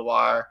down to the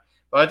wire.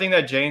 But I think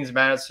that James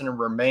Madison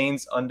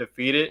remains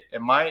undefeated. It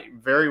might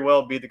very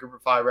well be the Group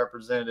of Five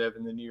representative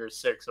in the New Year's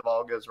Six if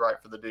all goes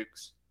right for the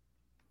Dukes.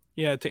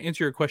 Yeah, to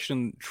answer your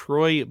question,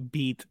 Troy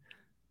beat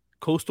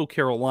Coastal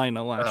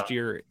Carolina last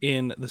year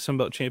in the Sun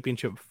Belt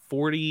Championship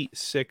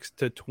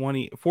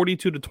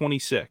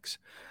 42-26.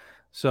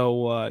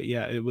 So,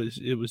 it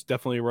was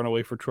definitely a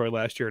runaway for Troy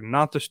last year.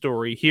 Not the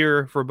story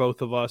here for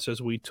both of us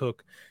as we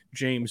took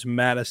James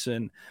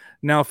Madison.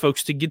 Now,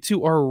 folks, to get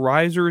to our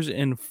risers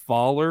and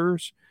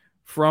fallers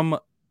from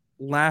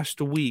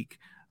last week,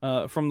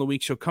 from the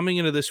week. So coming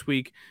into this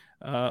week,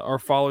 our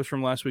fallers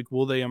from last week,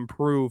 will they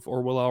improve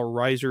or will our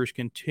risers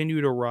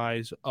continue to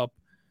rise up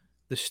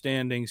the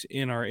standings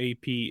in our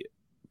AP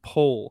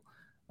poll?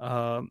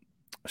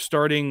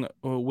 Starting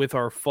with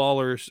our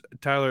fallers,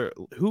 Tyler,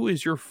 who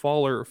is your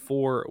faller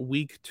for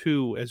week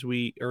 2 as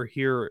we are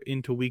here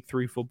into week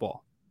 3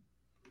 football?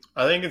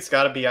 I think it's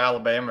got to be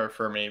Alabama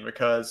for me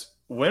because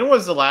when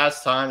was the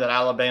last time that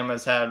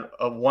Alabama's had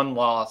a one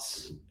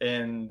loss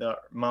in the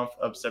month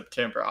of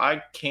September?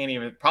 I can't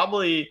even,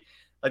 probably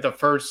like the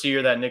first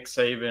year that Nick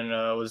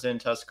Saban was in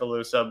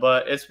Tuscaloosa,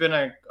 but it's been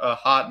a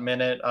hot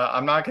minute.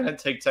 I'm not going to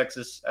take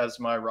Texas as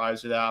my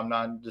riser. I'm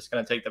not just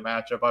going to take the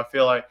matchup. I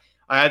feel like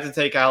I had to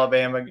take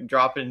Alabama,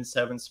 drop it in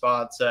 7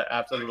 spots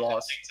after the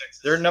loss.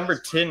 They're number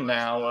 10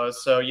 now,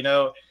 so,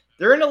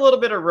 they're in a little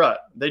bit of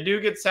rut. They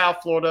do get South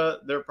Florida.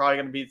 They're probably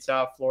going to beat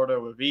South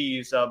Florida with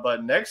ease,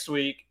 but next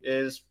week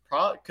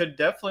could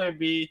definitely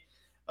be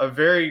a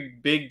very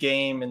big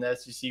game in the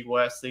SEC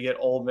West. They get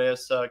Ole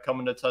Miss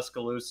coming to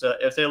Tuscaloosa.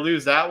 If they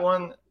lose that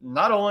one,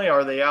 not only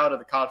are they out of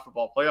the college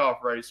football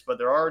playoff race, but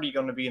they're already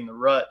going to be in the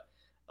rut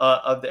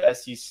of the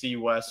SEC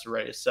West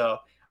race. So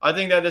I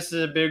think that this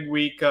is a big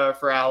week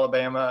for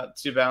Alabama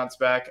to bounce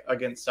back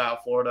against South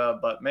Florida.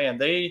 But, man,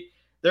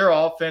 their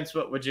offense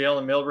with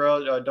Jalen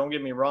Milroe, don't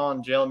get me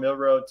wrong, Jalen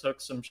Milroe took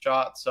some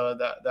shots.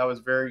 That was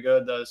very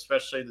good,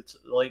 especially the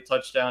late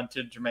touchdown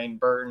to Jermaine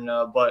Burton.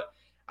 But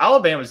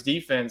Alabama's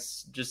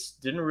defense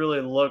just didn't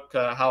really look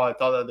how I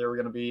thought that they were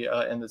going to be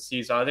in the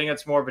season. I think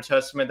it's more of a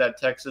testament that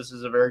Texas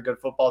is a very good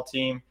football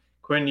team.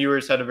 Quinn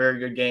Ewers had a very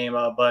good game,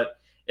 but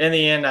in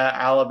the end,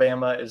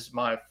 Alabama is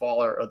my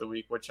faller of the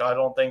week, which I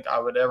don't think I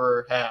would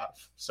ever have.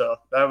 So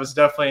that was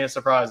definitely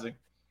surprising.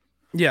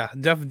 Yeah,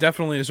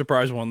 definitely a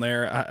surprise one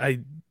there.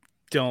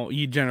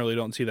 You generally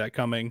don't see that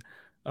coming.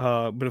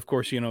 But of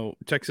course,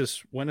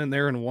 Texas went in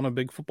there and won a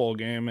big football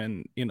game,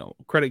 and,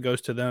 credit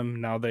goes to them.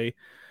 Now they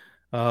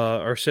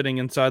are sitting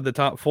inside the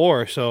top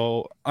 4.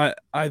 So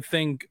I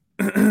think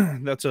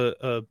that's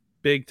a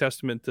big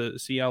testament to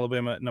see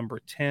Alabama at number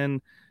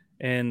 10.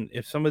 And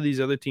if some of these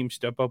other teams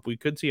step up, we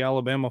could see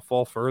Alabama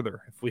fall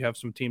further if we have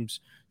some teams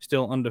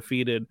still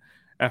undefeated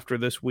after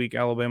this week.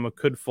 Alabama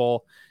could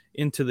fall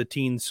into the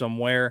teens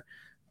somewhere.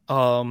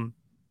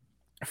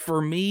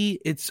 For me,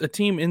 it's a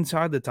team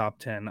inside the top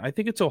 10. I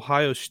think it's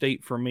Ohio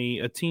State for me,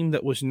 a team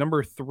that was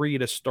number 3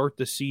 to start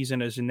the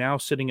season is now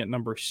sitting at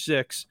number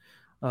 6,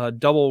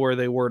 double where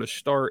they were to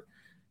start.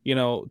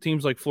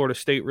 Teams like Florida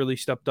State really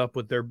stepped up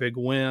with their big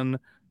win.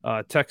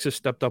 Texas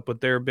stepped up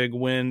with their big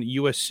win.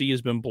 USC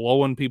has been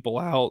blowing people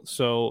out,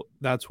 so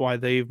that's why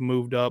they've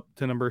moved up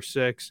to number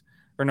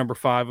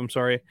 5, I'm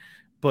sorry.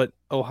 But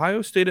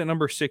Ohio State at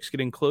number 6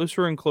 getting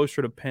closer and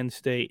closer to Penn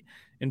State.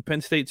 And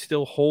Penn State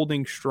still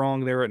holding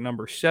strong there at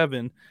number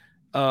 7.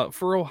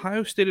 For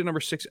Ohio State at number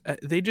 6,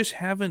 they just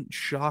haven't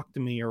shocked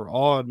me or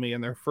awed me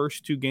in their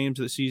first 2 games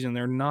of the season.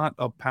 They're not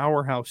a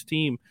powerhouse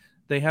team.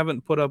 They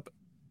haven't put up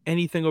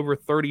anything over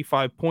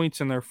 35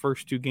 points in their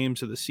first 2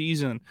 games of the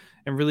season.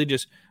 And really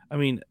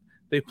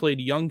they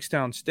played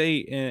Youngstown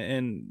State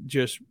and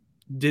just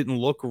didn't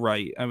look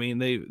right.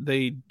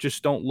 They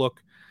just don't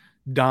look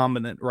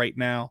dominant right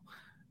now.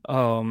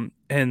 And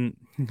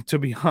to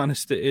be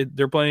honest,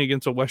 they're playing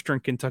against a Western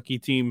Kentucky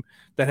team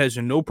that has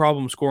no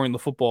problem scoring the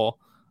football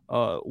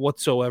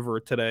whatsoever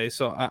today.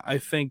 So I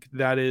think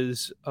that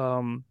is it's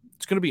going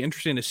to be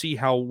interesting to see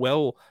how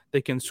well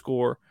they can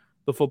score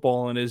the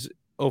football and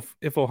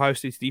if Ohio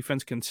State's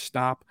defense can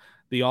stop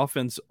the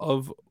offense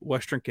of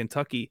Western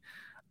Kentucky.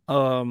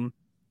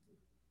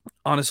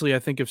 Honestly, I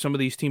think if some of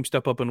these teams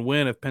step up and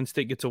win, if Penn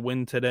State gets a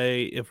win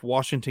today, if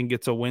Washington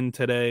gets a win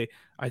today,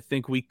 I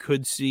think we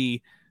could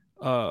see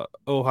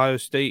Ohio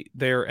State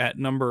there at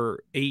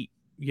number 8,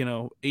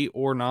 8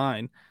 or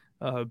 9,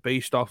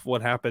 based off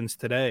what happens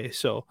today.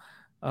 So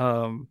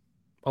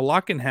a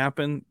lot can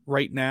happen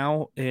right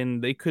now,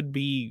 and they could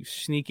be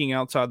sneaking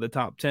outside the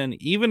top 10,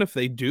 even if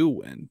they do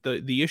win.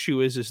 The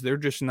issue is they're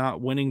just not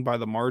winning by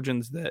the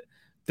margins that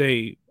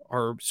they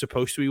are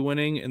supposed to be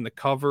winning in the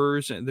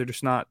covers, and they're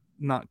just not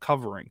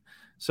covering.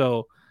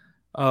 So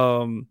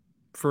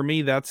for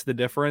me, that's the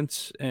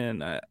difference.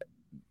 And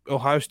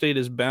Ohio State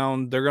is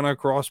bound. They're going to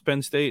cross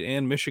Penn State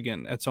and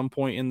Michigan at some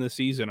point in the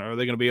season. Are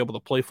they going to be able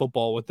to play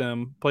ball with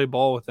them,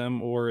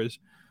 or is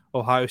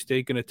Ohio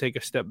State going to take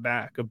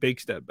a big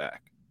step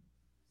back?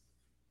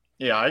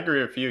 Yeah, I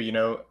agree with you,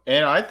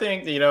 and I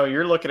think,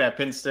 you're looking at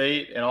Penn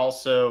State and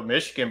also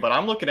Michigan, but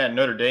I'm looking at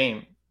Notre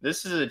Dame.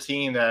 This is a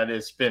team that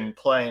has been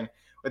playing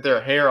with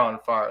their hair on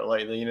fire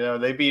lately.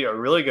 They beat a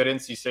really good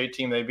NC State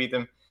team. They beat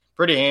them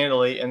pretty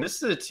handily. And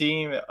this is a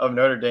team of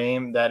Notre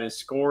Dame that is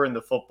scoring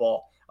the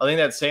football. I think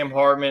that Sam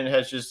Hartman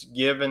has just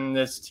given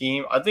this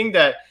team, I think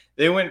that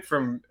they went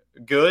from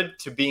good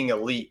to being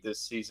elite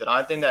this season.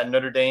 I think that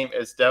Notre Dame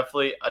is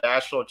definitely a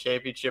national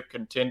championship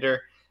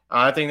contender.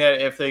 I think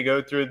that if they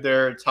go through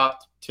their top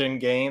 10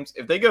 games,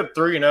 if they go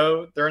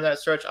 3-0 during that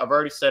stretch, I've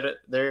already said it,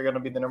 they're going to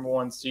be the number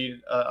 1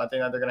 seed. I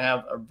think that they're going to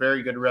have a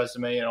very good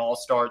resume, and all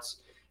starts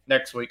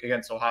next week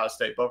against Ohio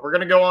State. But we're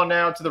going to go on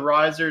now to the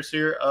risers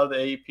here of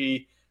the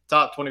AP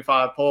Top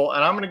 25 poll,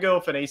 and I'm going to go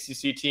with an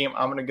ACC team.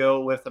 I'm going to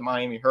go with the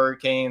Miami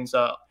Hurricanes.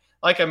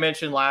 Like I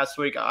mentioned last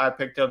week, I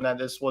picked them that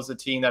this was a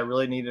team that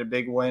really needed a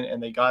big win,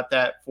 and they got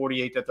that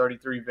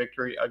 48-33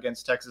 victory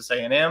against Texas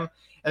A&M.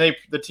 And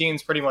the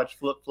teams pretty much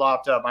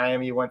flip-flopped up.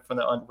 Miami went from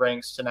the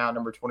unranked to now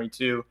number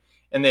 22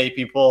 in the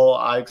AP poll.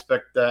 I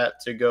expect that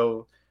to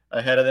go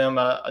ahead of them.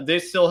 They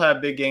still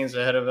have big games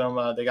ahead of them.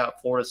 They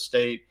got Florida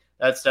State.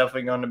 That's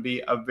definitely going to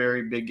be a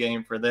very big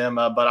game for them.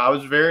 But I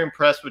was very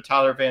impressed with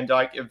Tyler Van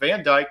Dyke. If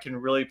Van Dyke can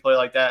really play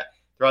like that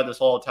throughout this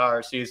whole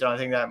entire season, I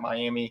think that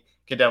Miami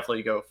could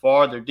definitely go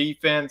far. Their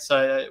defense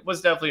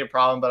was definitely a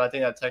problem, but I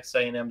think that Texas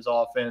A&M's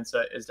offense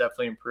is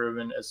definitely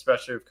improving,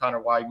 especially with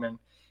Connor Weigman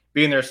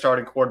being their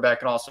starting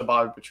quarterback and also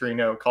Bobby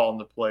Petrino calling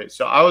the plays.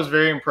 So I was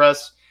very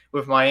impressed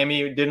with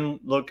Miami. It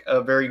didn't look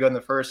very good in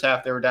the first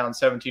half. They were down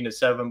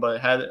 17-7, but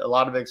it had a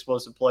lot of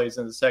explosive plays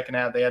in the second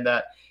half. They had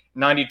that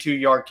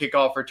 92-yard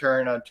kickoff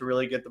return to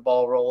really get the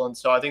ball rolling.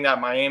 So I think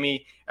that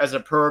Miami, as a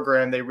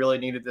program, they really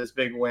needed this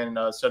big win.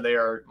 So they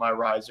are my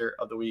riser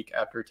of the week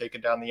after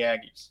taking down the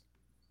Aggies.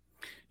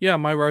 Yeah,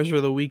 my riser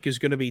of the week is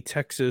going to be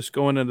Texas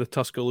going into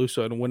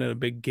Tuscaloosa and winning a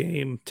big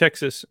game.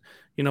 Texas,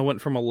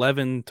 went from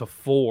 11 to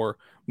 4,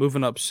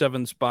 moving up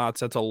 7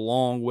 spots. That's a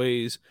long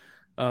ways.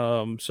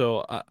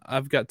 So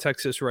I've got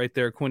Texas right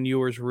there. Quinn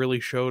Ewers really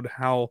showed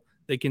how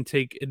they can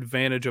take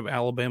advantage of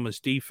Alabama's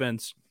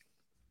defense.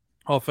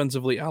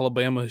 Offensively,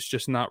 Alabama is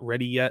just not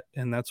ready yet,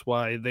 and that's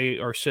why they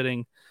are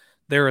sitting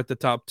there at the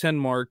top 10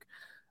 mark.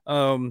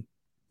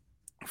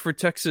 For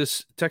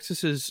Texas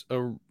is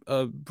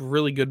a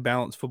really good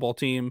balanced football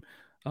team.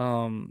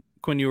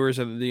 Quinn Ewers,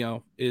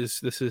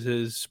 this is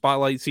his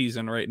spotlight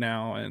season right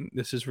now, and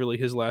this is really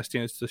his last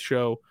chance to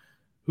show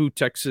who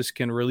Texas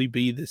can really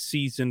be this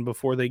season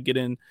before they get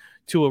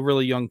into a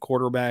really young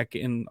quarterback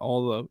and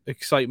all the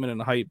excitement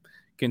and hype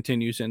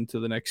continues into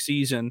the next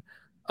season.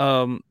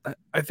 I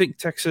think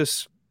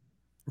Texas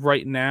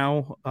right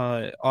now,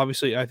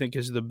 obviously, I think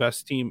is the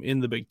best team in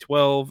the Big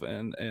 12,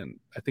 and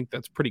I think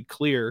that's pretty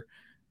clear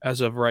as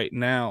of right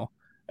now.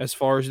 As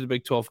far as the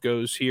Big 12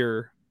 goes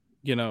here,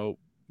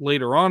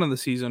 later on in the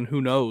season,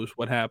 who knows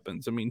what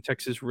happens? I mean,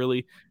 Texas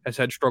really has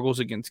had struggles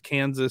against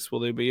Kansas. Will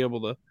they be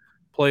able to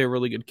play a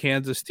really good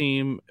Kansas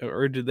team,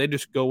 or did they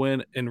just go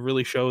in and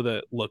really show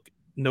that, look,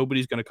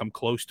 nobody's going to come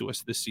close to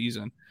us this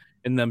season,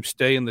 and them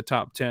stay in the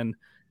top 10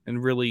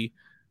 and really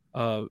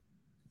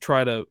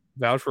try to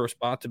vouch for a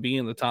spot to be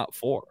in the top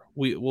 4?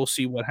 We'll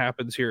see what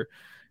happens here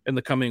in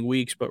the coming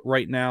weeks, but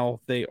right now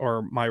they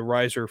are my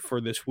riser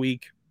for this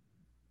week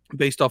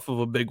based off of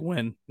a big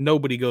win.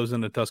 Nobody goes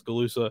into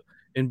Tuscaloosa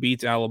and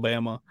beats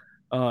Alabama,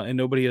 and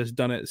nobody has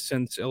done it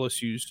since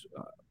LSU's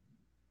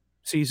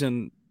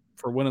season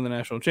for winning the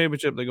national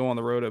championship. They go on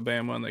the road at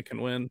Bama and they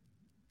can win.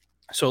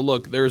 So,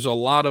 look, there's a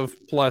lot of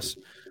plus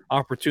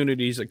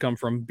opportunities that come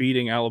from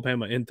beating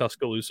Alabama in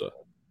Tuscaloosa.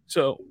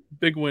 So,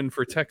 big win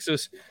for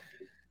Texas,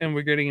 and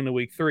we're getting into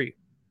week 3.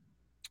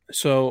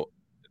 So,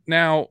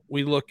 now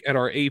we look at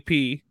our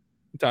AP,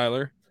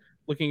 Tyler.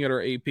 Looking at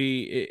our AP,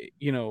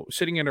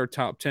 sitting at our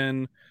top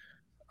 10,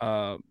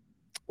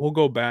 we'll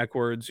go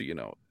backwards.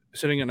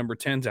 Sitting at number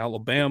 10 is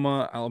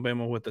Alabama.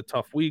 Alabama with a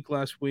tough week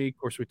last week.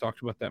 Of course, we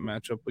talked about that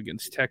matchup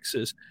against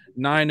Texas.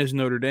 9 is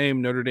Notre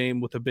Dame. Notre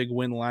Dame with a big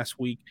win last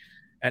week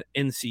at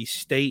NC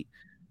State.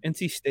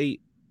 NC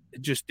State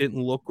just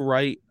didn't look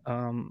right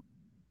from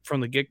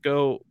the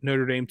get-go.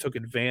 Notre Dame took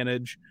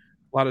advantage.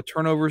 A lot of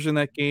turnovers in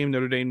that game.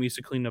 Notre Dame needs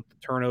to clean up the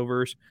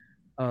turnovers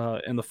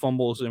and the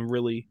fumbles and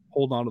really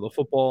hold on to the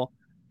football.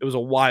 It was a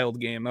wild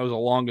game. That was the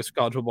longest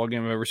college football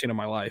game I've ever seen in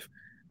my life.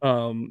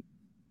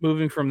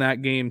 Moving from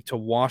that game to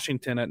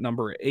Washington at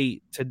number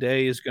 8,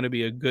 today is going to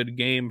be a good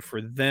game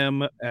for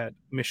them at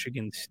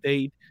Michigan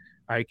State.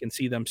 I can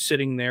see them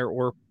sitting there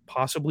or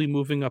possibly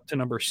moving up to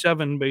number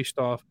 7 based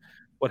off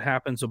what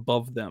happens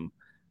above them.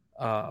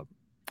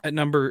 At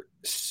number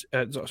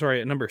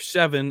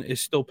 7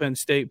 is still Penn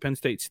State. Penn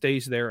State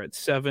stays there at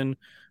 7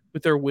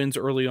 with their wins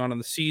early on in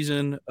the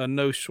season. A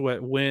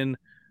no-sweat win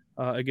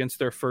against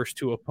their first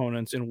 2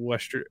 opponents in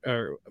West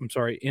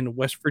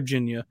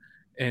Virginia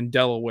and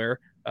Delaware.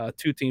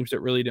 2 teams that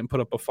really didn't put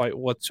up a fight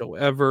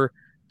whatsoever.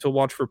 To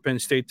watch for Penn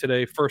State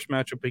today, first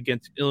matchup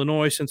against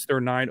Illinois since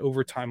their 9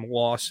 overtime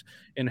loss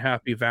in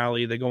Happy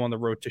Valley. They go on the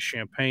road to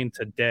Champaign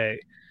today.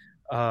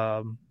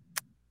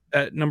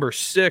 At number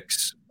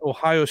 6,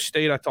 Ohio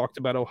State. I talked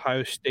about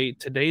Ohio State.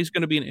 Today's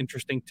going to be an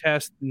interesting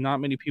test. Not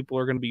many people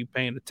are going to be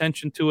paying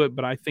attention to it,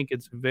 but I think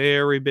it's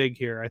very big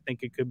here. I think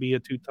it could be a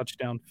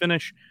 2-touchdown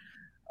finish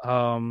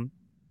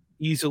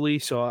easily.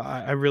 So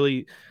I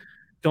really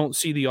don't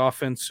see the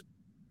offense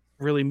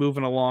really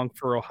moving along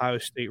for Ohio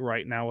State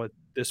right now at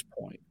this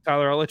point.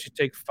 Tyler, I'll let you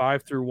take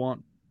 5 through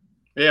 1.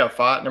 Yeah,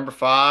 number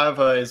 5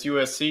 is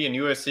USC, and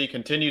USC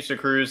continues to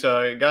cruise.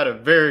 Got a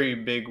very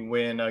big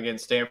win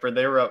against Stanford.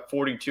 They were up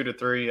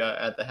 42-3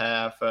 at the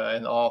half,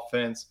 and the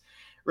offense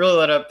really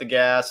let up the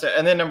gas.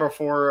 And then number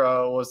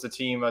 4 was the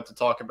team to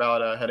talk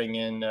about heading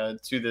in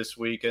to this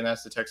week, and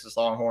that's the Texas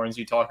Longhorns.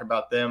 You talk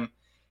about them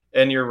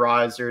and your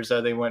risers.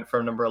 They went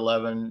from number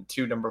 11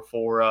 to number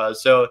 4.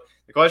 So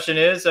the question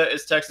is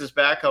Texas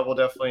back? We'll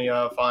definitely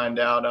find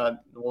out.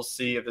 We'll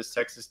see if this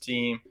Texas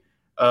team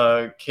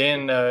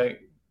can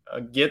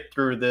get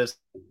through this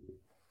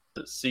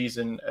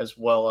season as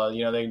well.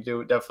 They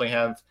do definitely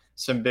have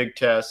some big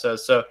tests.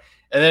 And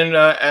then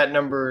at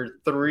number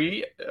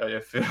 3,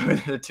 if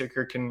the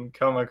ticker can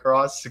come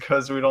across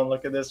because we don't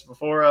look at this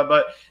before,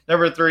 but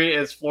number 3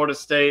 is Florida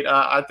State.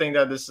 I think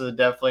that this is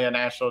definitely a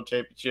national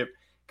championship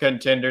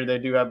contender. They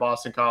do have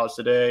Boston College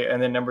today.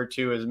 And then number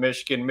 2 is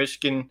Michigan.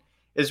 Michigan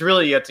is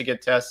really yet to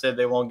get tested.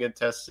 They won't get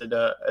tested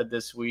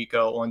this week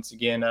once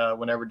again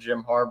whenever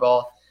Jim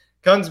Harbaugh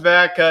comes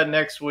back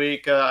next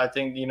week. I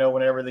think,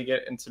 whenever they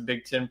get into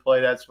Big Ten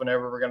play, that's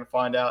whenever we're going to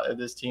find out if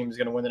this team is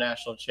going to win the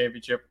national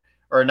championship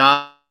or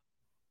not.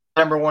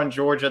 Number 1,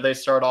 Georgia, they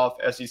start off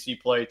SEC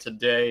play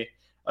today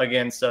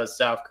against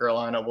South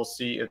Carolina. We'll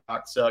see if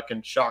Knox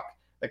can shock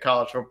the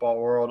college football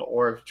world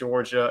or if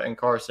Georgia and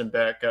Carson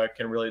Beck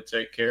can really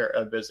take care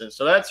of business.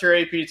 So that's your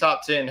AP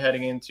top 10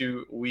 heading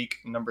into week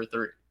number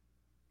 3.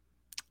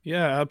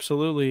 Yeah,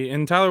 absolutely.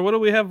 And Tyler, what do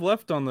we have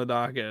left on the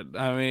docket?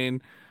 I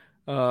mean,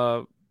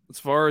 as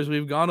far as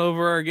we've gone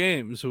over our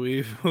games,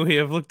 we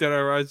have looked at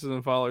our rises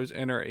and fallers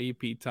and our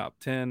AP top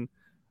 10.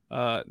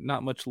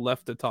 Not much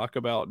left to talk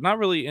about. Not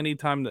really any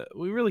time that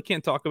we really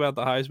can't talk about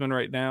the Heisman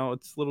right now.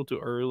 It's a little too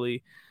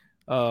early.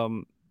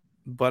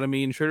 But I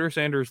mean, Shedeur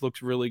Sanders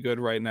looks really good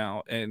right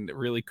now and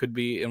really could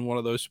be in one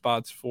of those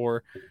spots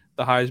for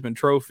the Heisman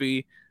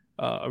Trophy.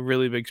 A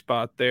really big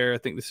spot there. I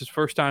think this is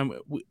first time.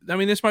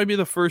 This might be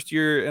the first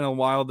year in a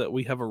while that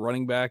we have a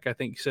running back, I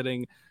think,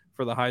 sitting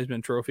for the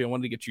Heisman Trophy. I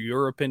wanted to get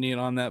your opinion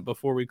on that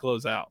before we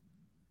close out.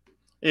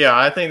 Yeah,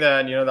 I think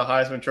that, the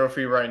Heisman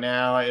Trophy right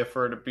now, if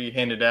we're to be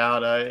handed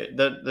out,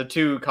 the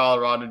 2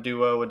 Colorado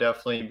duo would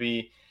definitely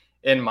be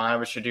in mind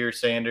with Shedeur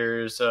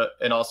Sanders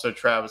and also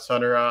Travis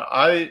Hunter.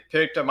 I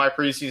picked my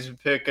preseason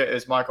pick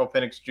is Michael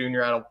Penix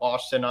Jr. out of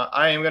Washington.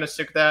 I am going to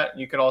stick with that.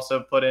 You could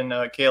also put in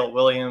Caleb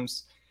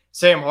Williams.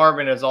 Sam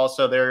Hartman is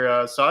also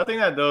there. So I think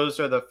that those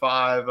are the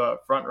 5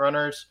 front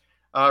runners.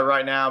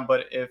 right now.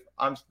 But if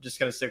I'm just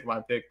going to stick with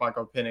my pick,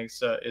 Michael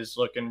Penix is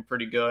looking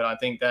pretty good. I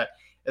think that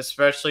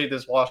especially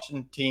this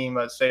Washington team,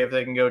 say if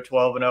they can go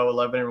 12-0,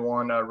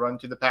 11-1, run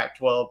through the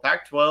Pac-12.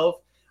 Pac-12,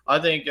 I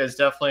think, is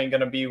definitely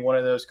going to be one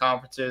of those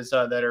conferences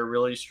that are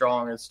really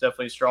strong. It's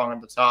definitely strong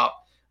at the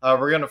top.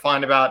 We're going to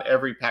find about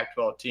every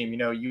Pac-12 team.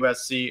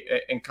 USC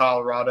and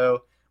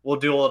Colorado will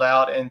duel it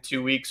out in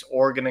 2 weeks.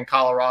 Oregon and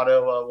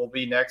Colorado will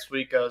be next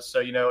week.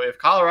 So, if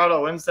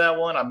Colorado wins that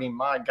one, I mean,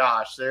 my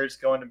gosh, there's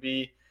going to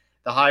be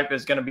the hype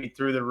is going to be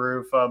through the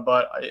roof.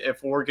 But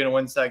if Oregon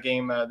wins that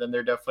game, then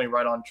they're definitely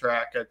right on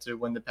track to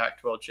win the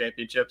Pac-12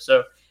 championship.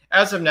 So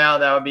as of now,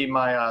 that would be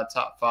my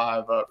top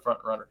 5 front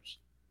runners.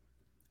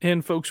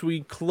 And folks,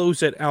 we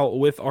close it out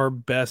with our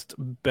best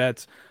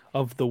bets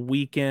of the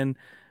weekend.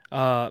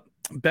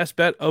 Best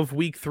bet of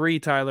week 3,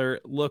 Tyler.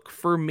 Look,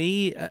 for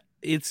me,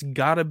 it's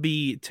got to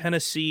be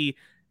Tennessee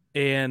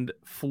and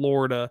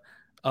Florida.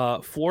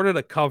 Florida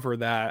to cover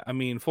that. I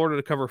mean, Florida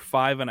to cover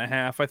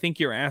 5.5. I think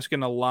you're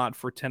asking a lot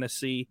for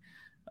Tennessee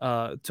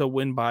to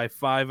win by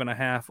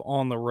 5.5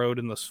 on the road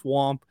in the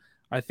Swamp.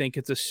 I think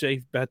it's a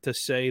safe bet to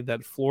say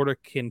that Florida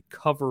can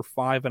cover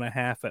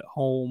 5.5 at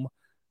home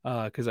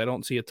because I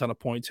don't see a ton of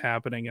points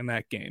happening in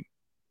that game.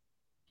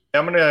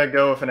 I'm going to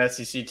go with an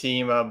SEC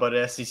team, but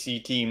an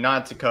SEC team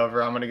not to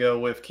cover. I'm going to go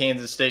with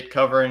Kansas State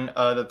covering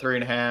the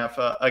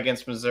 3.5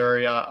 against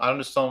Missouri. I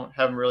just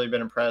haven't really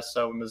been impressed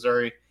with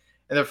Missouri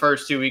in the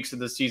first 2 weeks of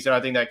the season. I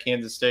think that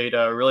Kansas State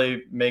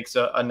really makes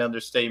another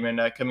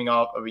statement coming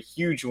off of a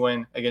huge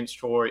win against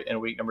Troy in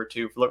week number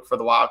 2. Look for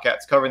the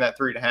Wildcats covering that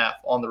 3.5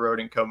 on the road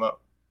in Como.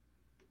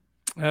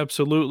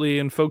 Absolutely.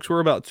 And folks,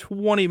 we're about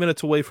 20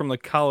 minutes away from the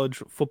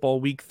college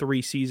football week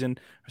 3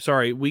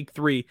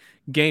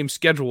 game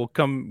schedule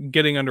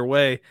getting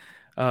underway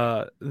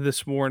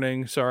this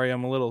morning. Sorry,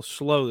 I'm a little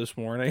slow this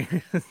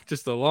morning.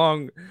 Just a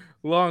long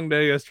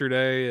day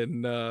yesterday.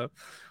 And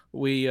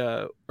we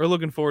are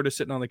looking forward to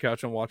sitting on the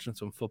couch and watching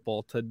some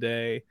football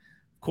today.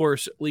 Of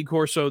course, Lee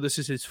Corso, this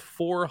is his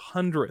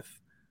 400th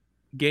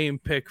game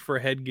pick for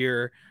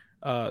Headgear.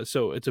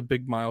 So it's a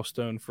big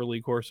milestone for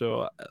Lee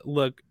Corso.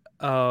 Look,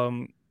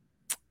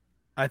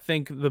 I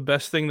think the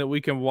best thing that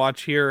we can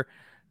watch here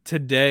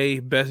today,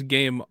 best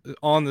game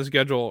on the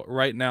schedule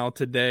right now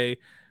today,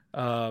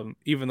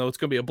 even though it's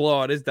going to be a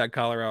blowout, is that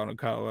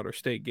Colorado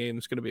State game.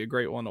 It's going to be a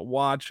great one to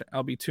watch.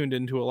 I'll be tuned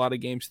into a lot of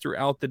games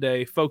throughout the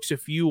day. Folks,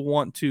 if you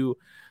want to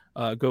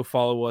go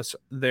follow us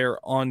there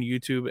on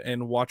YouTube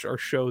and watch our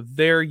show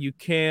there, you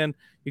can.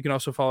 You can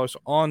also follow us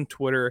on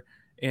Twitter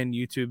and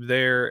YouTube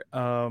there.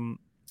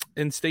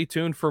 And stay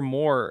tuned for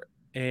more.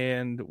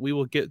 And we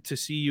will get to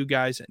see you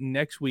guys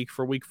next week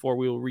for week 4.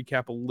 We will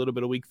recap a little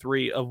bit of week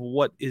 3 of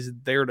what is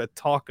there to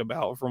talk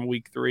about from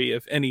week 3,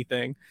 if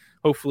anything.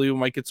 Hopefully we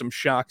might get some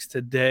shocks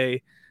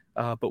today,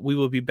 but we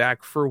will be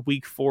back for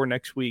week 4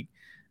 next week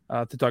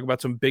to talk about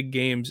some big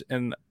games.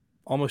 And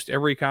almost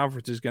every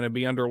conference is going to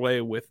be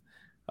underway with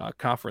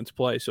conference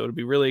play. So it'll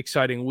be a really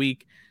exciting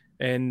week.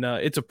 And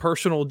it's a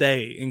personal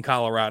day in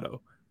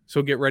Colorado.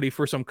 So get ready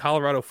for some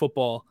Colorado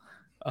football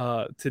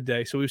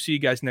today. So we'll see you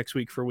guys next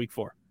week for week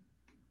 4.